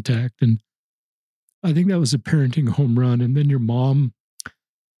physical contact. And I think that was a parenting home run. And then your mom,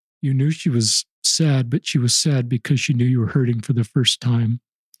 you knew she was sad, but she was sad because she knew you were hurting for the first time.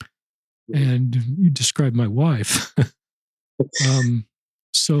 And you described my wife.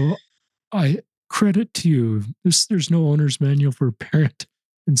 So I credit to you. There's no owner's manual for a parent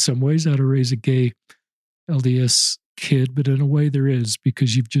in some ways how to raise a gay LDS kid, but in a way there is,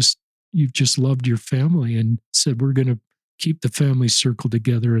 because you've just loved your family and said, we're going to keep the family circle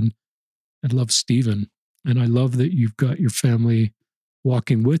together and love Stephen. And I love that you've got your family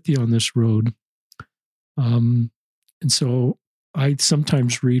walking with you on this road. And so I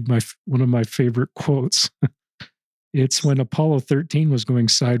sometimes read one of my favorite quotes. It's when Apollo 13 was going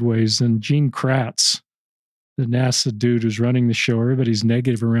sideways and Gene Kratz, the NASA dude who's running the show, everybody's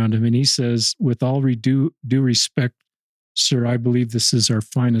negative around him. And he says, with all due respect, sir, I believe this is our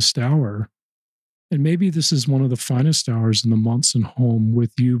finest hour. And maybe this is one of the finest hours in the Monsen home,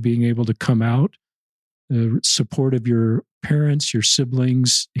 with you being able to come out, the support of your parents, your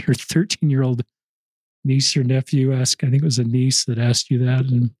siblings, your 13-year-old niece or nephew I think it was a niece that asked you that.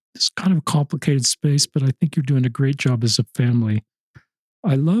 And it's kind of a complicated space, but I think you're doing a great job as a family.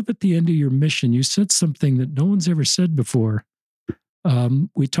 I love at the end of your mission, you said something that no one's ever said before.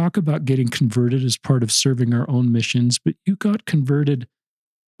 We talk about getting converted as part of serving our own missions, but you got converted,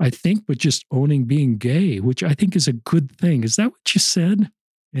 I think, with just owning being gay, which I think is a good thing. Is that what you said?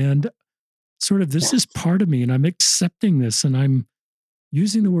 And sort of, this is part of me, and I'm accepting this, and I'm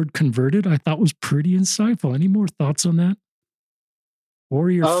using the word converted. I thought was pretty insightful. Any more thoughts on that?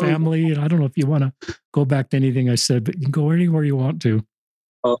 Or your family? And I don't know if you want to go back to anything I said, but you can go anywhere you want to.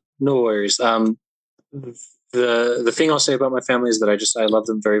 Oh, no worries. The thing I'll say about my family is that I love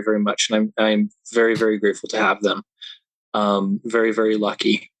them very, very much, and I'm very, very grateful to have them. Very, very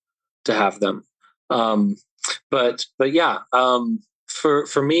lucky to have them. But yeah,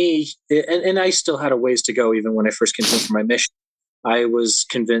 for me, and I still had a ways to go even when I first came home for my mission. I was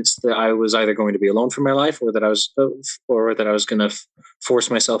convinced that I was either going to be alone for my life, or that I was going to force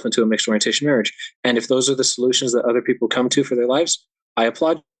myself into a mixed orientation marriage. And if those are the solutions that other people come to for their lives, I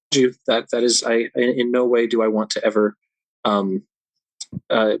applaud you. That is, in no way do I want to ever um,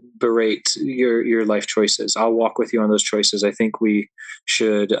 berate your life choices. I'll walk with you on those choices. I think we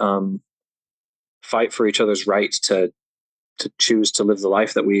should fight for each other's right to choose to live the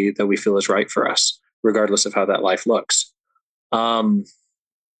life that we feel is right for us, regardless of how that life looks.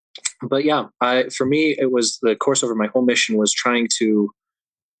 But yeah, for me, it was the course over my whole mission was trying to.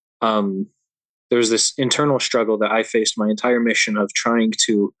 There was this internal struggle that I faced my entire mission of trying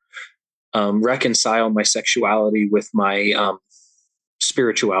to reconcile my sexuality with my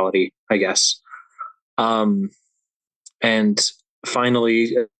spirituality, I guess. And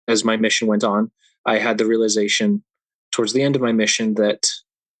finally, as my mission went on, I had the realization towards the end of my mission that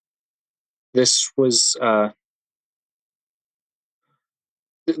this was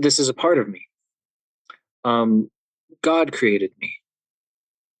this is a part of me. God created me.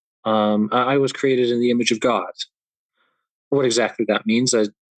 I was created in the image of God. What exactly that means, I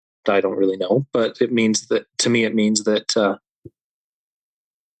don't really know, but it means that to me, it means that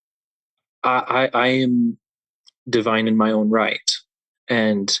I am divine in my own right,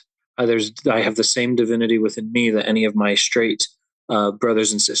 and I have the same divinity within me that any of my straight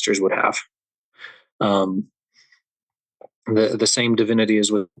brothers and sisters would have. Um, the same divinity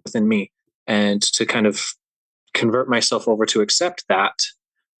is within me, and to kind of convert myself over to accept that,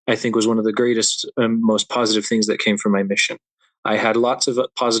 I think was one of the greatest and most positive things that came from my mission. I had lots of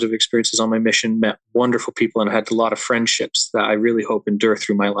positive experiences on my mission, met wonderful people, and had a lot of friendships that I really hope endure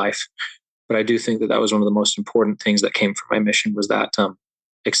through my life. But I do think that was one of the most important things that came from my mission was that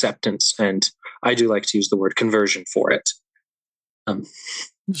acceptance. And I do like to use the word conversion for it.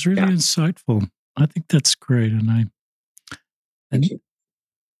 It's really insightful. I think that's great. Thank you.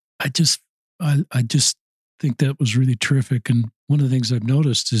 I just think that was really terrific. And one of the things I've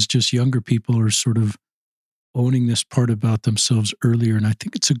noticed is just younger people are sort of owning this part about themselves earlier. And I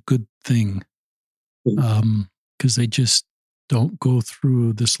think it's a good thing because they just don't go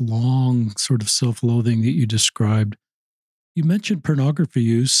through this long sort of self-loathing that you described. You mentioned pornography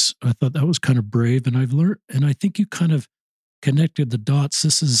use. I thought that was kind of brave. And I've learned, and I think you kind of connected the dots.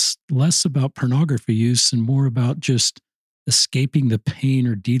 This is less about pornography use and more about just escaping the pain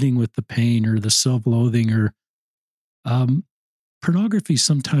or dealing with the pain or the self-loathing or pornography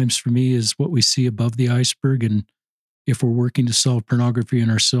sometimes for me is what we see above the iceberg. And if we're working to solve pornography in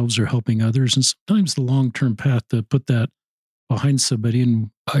ourselves or helping others, and sometimes the long-term path to put that behind somebody,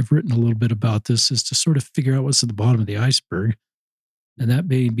 and I've written a little bit about this, is to sort of figure out what's at the bottom of the iceberg. And that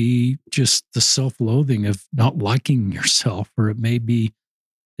may be just the self-loathing of not liking yourself, or it may be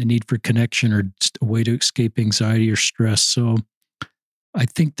the need for connection or just a way to escape anxiety or stress. So I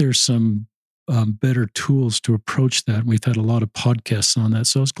think there's some better tools to approach that. We've had a lot of podcasts on that.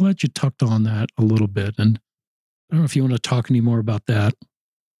 So I was glad you talked on that a little bit. And I don't know if you want to talk any more about that.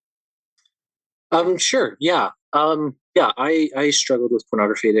 Sure. Yeah. Yeah. I struggled with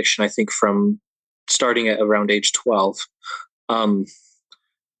pornography addiction, I think, from starting at around age 12,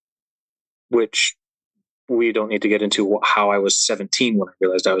 which we don't need to get into how I was 17 when I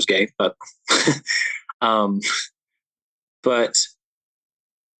realized I was gay, but, but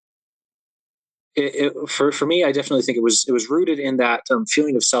for me, I definitely think it was rooted in that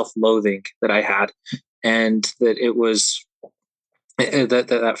feeling of self-loathing that I had, and that it was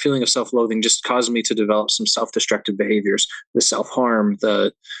that feeling of self-loathing just caused me to develop some self-destructive behaviors, the self-harm,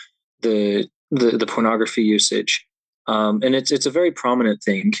 the pornography usage, and it's a very prominent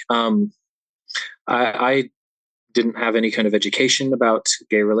thing. I didn't have any kind of education about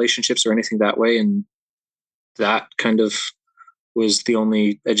gay relationships or anything that way, and that kind of was the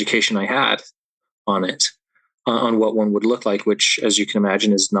only education I had on it, on what one would look like, which, as you can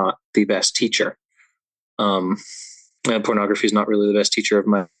imagine, is not the best teacher. pornography is not really the best teacher of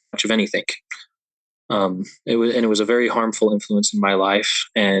much of anything. It was a very harmful influence in my life,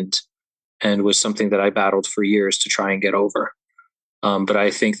 and was something that I battled for years to try and get over. But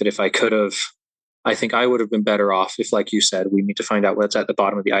I think that if I could have, I think I would have been better off if, like you said, we need to find out what's at the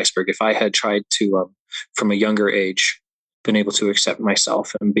bottom of the iceberg. If I had tried to, from a younger age, been able to accept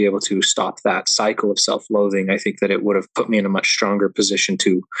myself and be able to stop that cycle of self-loathing, I think that it would have put me in a much stronger position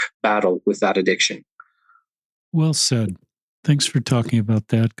to battle with that addiction. Well said. Thanks for talking about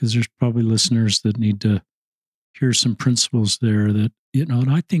that, because there's probably listeners that need to hear some principles there that,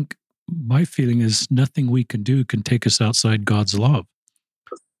 and I think my feeling is nothing we can do can take us outside God's love.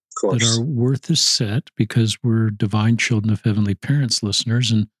 Of course. That our worth is set because we're divine children of heavenly parents,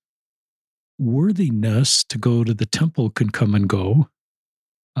 listeners, and worthiness to go to the temple can come and go.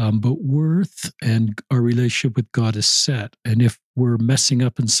 But worth and our relationship with God is set. And if we're messing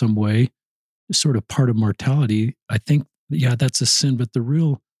up in some way, sort of part of mortality, I think, yeah, that's a sin. But the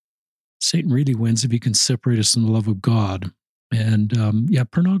real Satan really wins if he can separate us from the love of God. And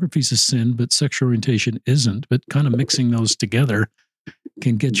pornography is a sin, but sexual orientation isn't. But kind of mixing those together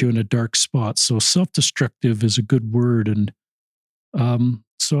can get you in a dark spot. So self-destructive is a good word. And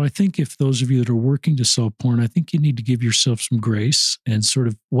so I think if those of you that are working to solve porn, I think you need to give yourself some grace and sort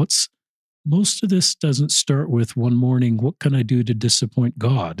of most of this doesn't start with one morning, what can I do to disappoint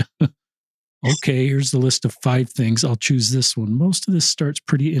God? Okay, here's the list of 5 things. I'll choose this one. Most of this starts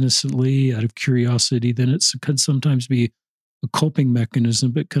pretty innocently out of curiosity. Then it can sometimes be a coping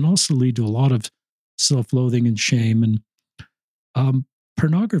mechanism, but can also lead to a lot of self-loathing and shame. And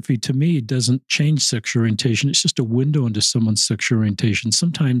pornography, to me, doesn't change sexual orientation. It's just a window into someone's sexual orientation.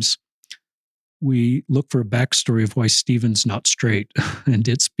 Sometimes we look for a backstory of why Stephen's not straight, and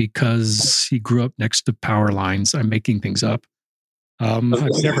it's because he grew up next to power lines. I'm making things up. I've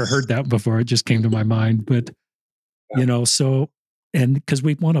never heard that before. It just came to my mind. But, and because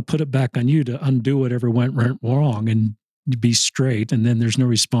we want to put it back on you to undo whatever went wrong and be straight. And then there's no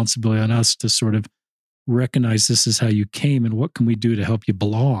responsibility on us to sort of recognize this is how you came and what can we do to help you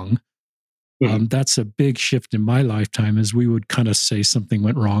belong. Mm-hmm. That's a big shift in my lifetime, as we would kind of say something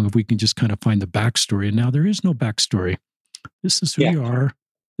went wrong if we can just kind of find the backstory. And now there is no backstory. This is who you are.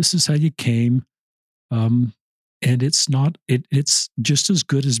 This is how you came. And it's just as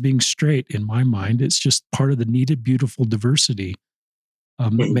good as being straight in my mind. It's just part of the needed, beautiful diversity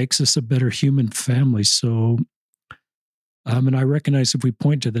that makes us a better human family. So, and I recognize if we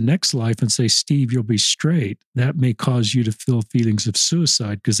point to the next life and say, Steve, you'll be straight, that may cause you to feel feelings of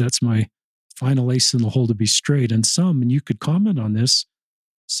suicide, because that's my final ace in the hole to be straight. And and you could comment on this,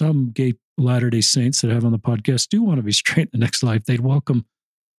 some gay Latter-day Saints that I have on the podcast do want to be straight in the next life. They'd welcome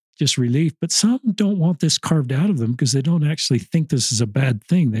just relief, but some don't want this carved out of them because they don't actually think this is a bad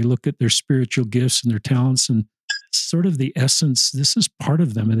thing. They look at their spiritual gifts and their talents and sort of the essence. This is part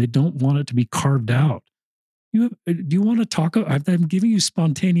of them, and they don't want it to be carved out. Do you want to talk? I'm giving you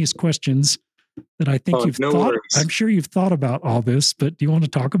spontaneous questions that I think you've thought. Worries. I'm sure you've thought about all this, but do you want to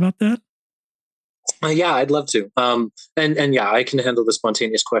talk about that? Yeah, I'd love to. And yeah, I can handle the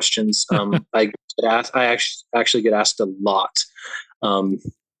spontaneous questions. I actually get asked a lot.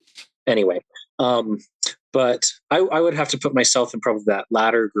 Anyway, but I would have to put myself in probably that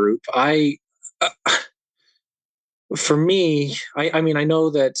latter group. For me, I mean, I know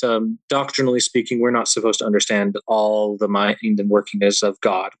that doctrinally speaking, we're not supposed to understand all the mind and workings of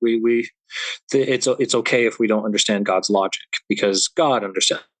God. It's okay if we don't understand God's logic, because God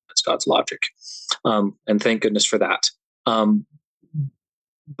understands God's logic, and thank goodness for that.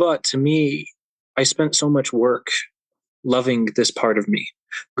 But to me, I spent so much work loving this part of me,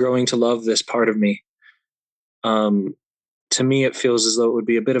 growing to love this part of me. To me, it feels as though it would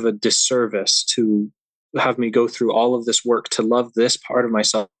be a bit of a disservice to have me go through all of this work to love this part of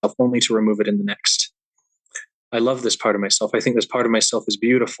myself only to remove it in the next. I love this part of myself. I think this part of myself is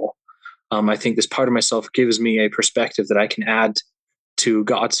beautiful. I think this part of myself gives me a perspective that I can add to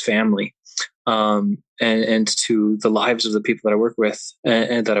God's family, and to the lives of the people that I work with,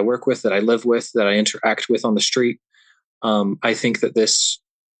 and that I live with, that I interact with on the street. I think that this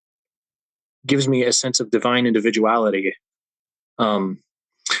gives me a sense of divine individuality,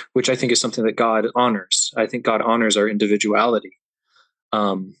 which I think is something that God honors. I think God honors our individuality.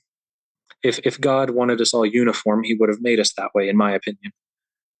 If God wanted us all uniform, he would have made us that way, in my opinion.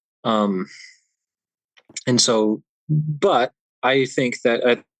 And so, but I think that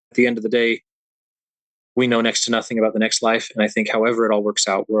at the end of the day, we know next to nothing about the next life. And I think however it all works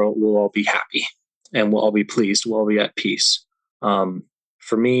out, we'll all be happy, and we'll all be pleased. We'll all be at peace.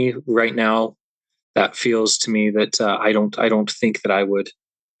 For me right now, that feels to me that I don't think that I would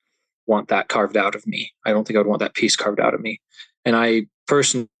want that carved out of me. I don't think I would want that piece carved out of me. And I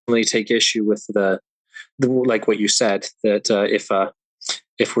personally take issue with the like what you said, that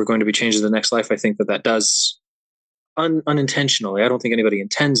if we're going to be changed in the next life, I think that does unintentionally. I don't think anybody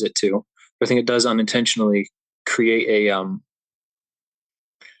intends it to. But I think it does unintentionally create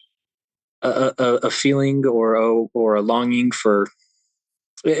a feeling or a longing for.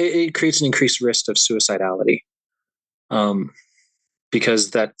 It creates an increased risk of suicidality.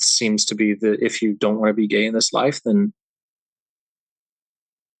 Because that seems to be if you don't want to be gay in this life, then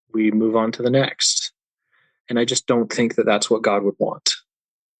we move on to the next. And I just don't think that that's what God would want.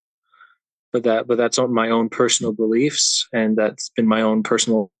 But that's my own personal beliefs, and that's been my own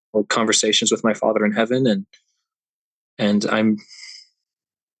personal conversations with my Father in heaven, and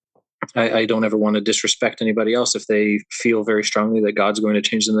I don't ever want to disrespect anybody else if they feel very strongly that God's going to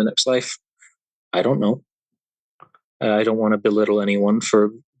change them in the next life. I don't know. I don't want to belittle anyone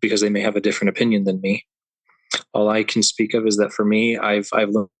because they may have a different opinion than me. All I can speak of is that for me, I've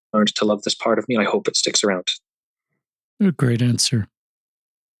learned to love this part of me, and I hope it sticks around. A great answer.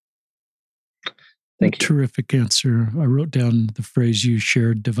 Thank you. Terrific answer. I wrote down the phrase you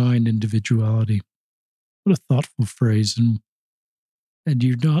shared, divine individuality. What a thoughtful phrase. And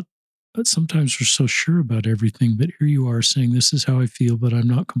you're not, sometimes we're so sure about everything, but here you are saying, this is how I feel, but I'm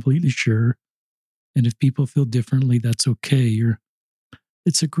not completely sure. And if people feel differently, that's okay.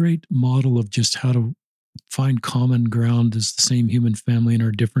 It's a great model of just how to find common ground as the same human family in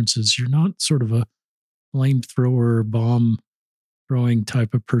our differences. You're not sort of a flamethrower, bomb throwing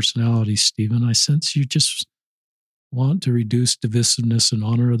type of personality, Stephen. I sense you just want to reduce divisiveness and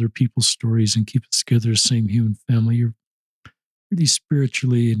honor other people's stories and keep us together as the same human family. You're really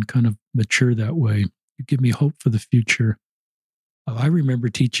spiritually and kind of mature that way. You give me hope for the future. I remember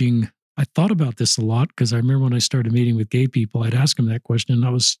teaching, I thought about this a lot because I remember when I started meeting with gay people, I'd ask them that question and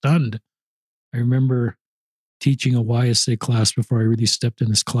I was stunned. I remember teaching a YSA class before I really stepped in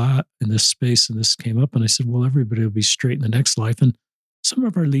this space, and this came up, and I said, well, everybody will be straight in the next life. And some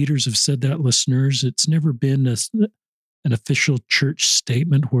of our leaders have said that, listeners. It's never been an official church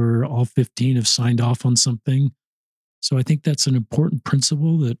statement where all 15 have signed off on something. So I think that's an important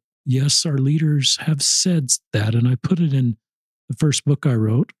principle that, yes, our leaders have said that. And I put it in the first book I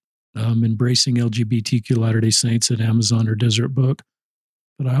wrote, Embracing LGBTQ Latter-day Saints at Amazon or Desert Book.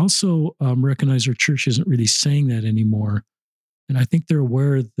 But I also recognize our church isn't really saying that anymore. And I think they're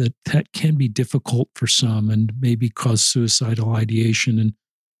aware that that can be difficult for some and maybe cause suicidal ideation. And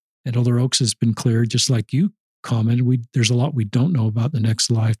Elder Oaks has been clear, just like you commented, there's a lot we don't know about the next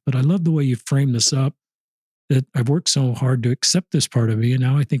life. But I love the way you frame this up, that I've worked so hard to accept this part of me. And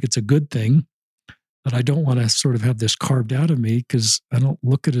now I think it's a good thing. But I don't want to sort of have this carved out of me because I don't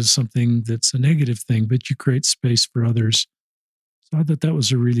look at it as something that's a negative thing, but you create space for others. So I thought that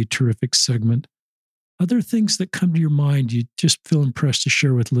was a really terrific segment. Other things that come to your mind, you just feel impressed to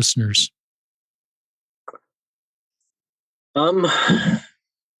share with listeners? I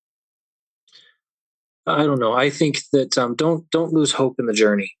don't know. I think that don't lose hope in the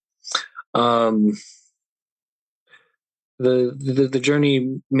journey. The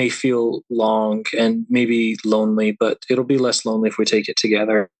journey may feel long and maybe lonely, but it'll be less lonely if we take it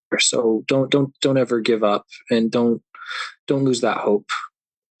together. So don't ever give up, and don't lose that hope.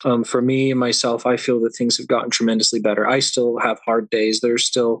 For me and myself, I feel that things have gotten tremendously better. I still have hard days. There's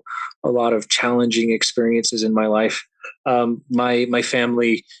still a lot of challenging experiences in my life. My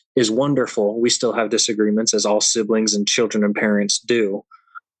family is wonderful. We still have disagreements, as all siblings and children and parents do.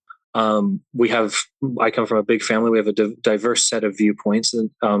 I come from a big family. We have a diverse set of viewpoints, and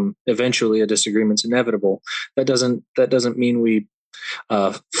eventually a disagreement's inevitable. That doesn't mean we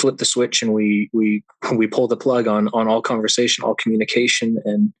flip the switch and we pull the plug on all conversation, all communication,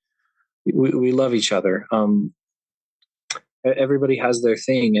 and we love each other. Everybody has their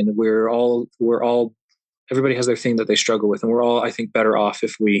thing, and we're all everybody has their thing that they struggle with, and we're all, I think, better off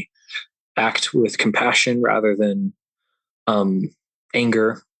if we act with compassion rather than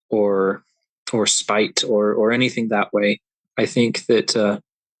anger or spite or anything that way. I think that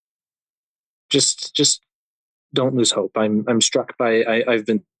just don't lose hope. I'm struck by I've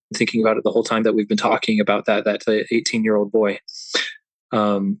been thinking about it the whole time that we've been talking about that 18-year-old boy.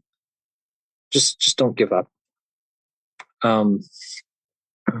 Just don't give up. Don't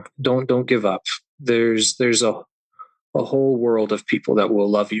give up. There's a whole world of people that will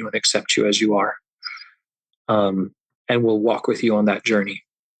love you and accept you as you are, and will walk with you on that journey,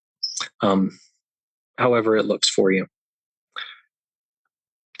 however it looks for you.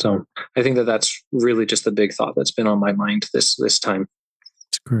 So I think that that's really just the big thought that's been on my mind this time.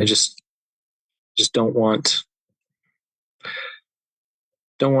 I just don't want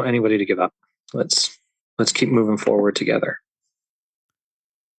don't want anybody to give up. Let's keep moving forward together.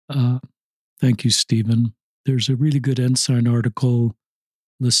 Thank you, Stephen. There's a really good Ensign article,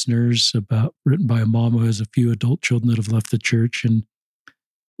 listeners, written by a mom who has a few adult children that have left the church. And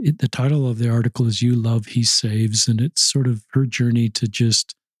the title of the article is "You Love, He Saves." And it's sort of her journey to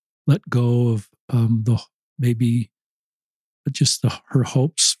just let go of her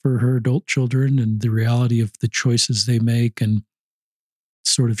hopes for her adult children and the reality of the choices they make, and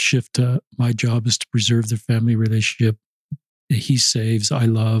sort of shift to my job is to preserve the family relationship. He saves, I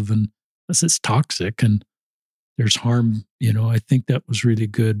love, and it's toxic and there's harm. I think that was really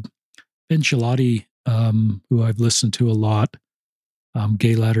good. Ben Schilotti, who I've listened to a lot,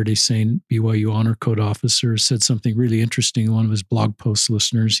 gay Latter-day Saint BYU Honor Code officer, said something really interesting in one of his blog posts,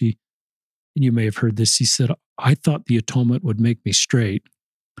 listeners. And you may have heard this. He said, "I thought the atonement would make me straight,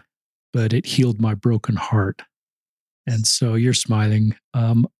 but it healed my broken heart." And so you're smiling.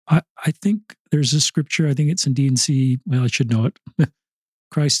 I think there's a scripture, I think it's in D&C, well, I should know it.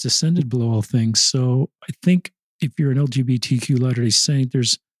 Christ ascended below all things. So I think if you're an LGBTQ Latter-day Saint,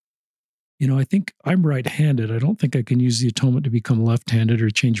 I think I'm right-handed. I don't think I can use the atonement to become left-handed or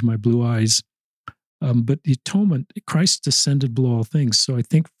change my blue eyes. But the atonement, Christ descended below all things. So I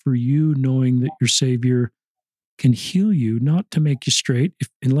think for you, knowing that your Savior can heal you, not to make you straight,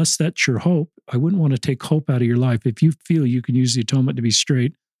 unless that's your hope. I wouldn't want to take hope out of your life. If you feel you can use the atonement to be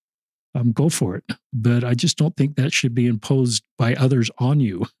straight, go for it. But I just don't think that should be imposed by others on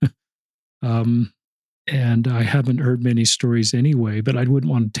you. And I haven't heard many stories anyway, but I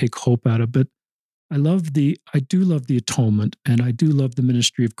wouldn't want to take hope out of it. But I do love the atonement, and I do love the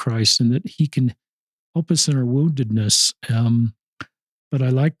ministry of Christ, and that He can help us in our woundedness. But I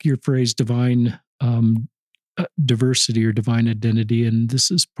like your phrase, divine diversity or divine identity, and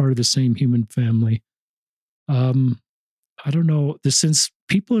this is part of the same human family. I don't know, since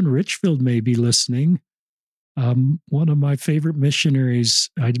people in Richfield may be listening, one of my favorite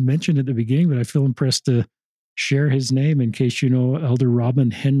missionaries, I mentioned at the beginning, but I feel impressed to share his name in case you know Elder Robin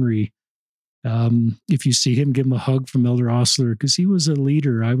Henry. If you see him, give him a hug from Elder Osler, because he was a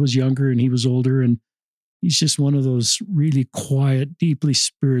leader. I was younger and he was older, and he's just one of those really quiet, deeply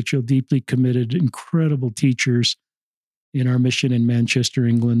spiritual, deeply committed, incredible teachers in our mission in Manchester,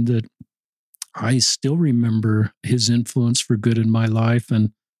 England, that I still remember his influence for good in my life.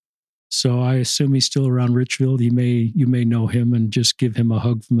 And so I assume he's still around Richfield. You may know him, and just give him a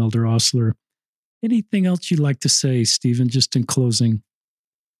hug from Elder Osler. Anything else you'd like to say, Stephen, just in closing?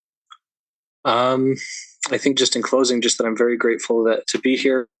 I think just in closing, just that I'm very grateful to be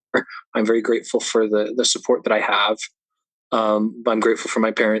here. I'm very grateful for the support that I have. I'm grateful for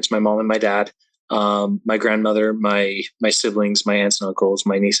my parents, my mom and my dad, my grandmother, my siblings, my aunts and uncles,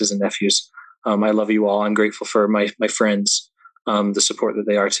 my nieces and nephews. I love you all. I'm grateful for my friends, the support that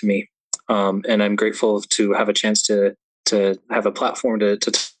they are to me. And I'm grateful to have a chance to have a platform to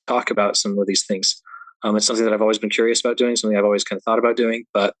talk about some of these things. It's something that I've always been curious about doing, something I've always kind of thought about doing,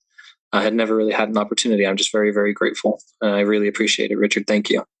 but I had never really had an opportunity. I'm just very, very grateful. And I really appreciate it, Richard. Thank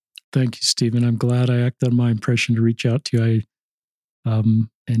you. Thank you, Stephen. I'm glad I acted on my impression to reach out to you. And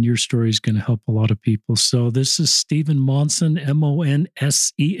your story is going to help a lot of people. So this is Stephen Monsen, Monsen.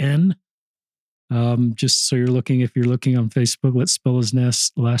 Just so if you're looking on Facebook, let's spell his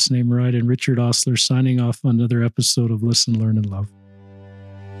last name right. And Richard Osler signing off on another episode of Listen, Learn, and Love.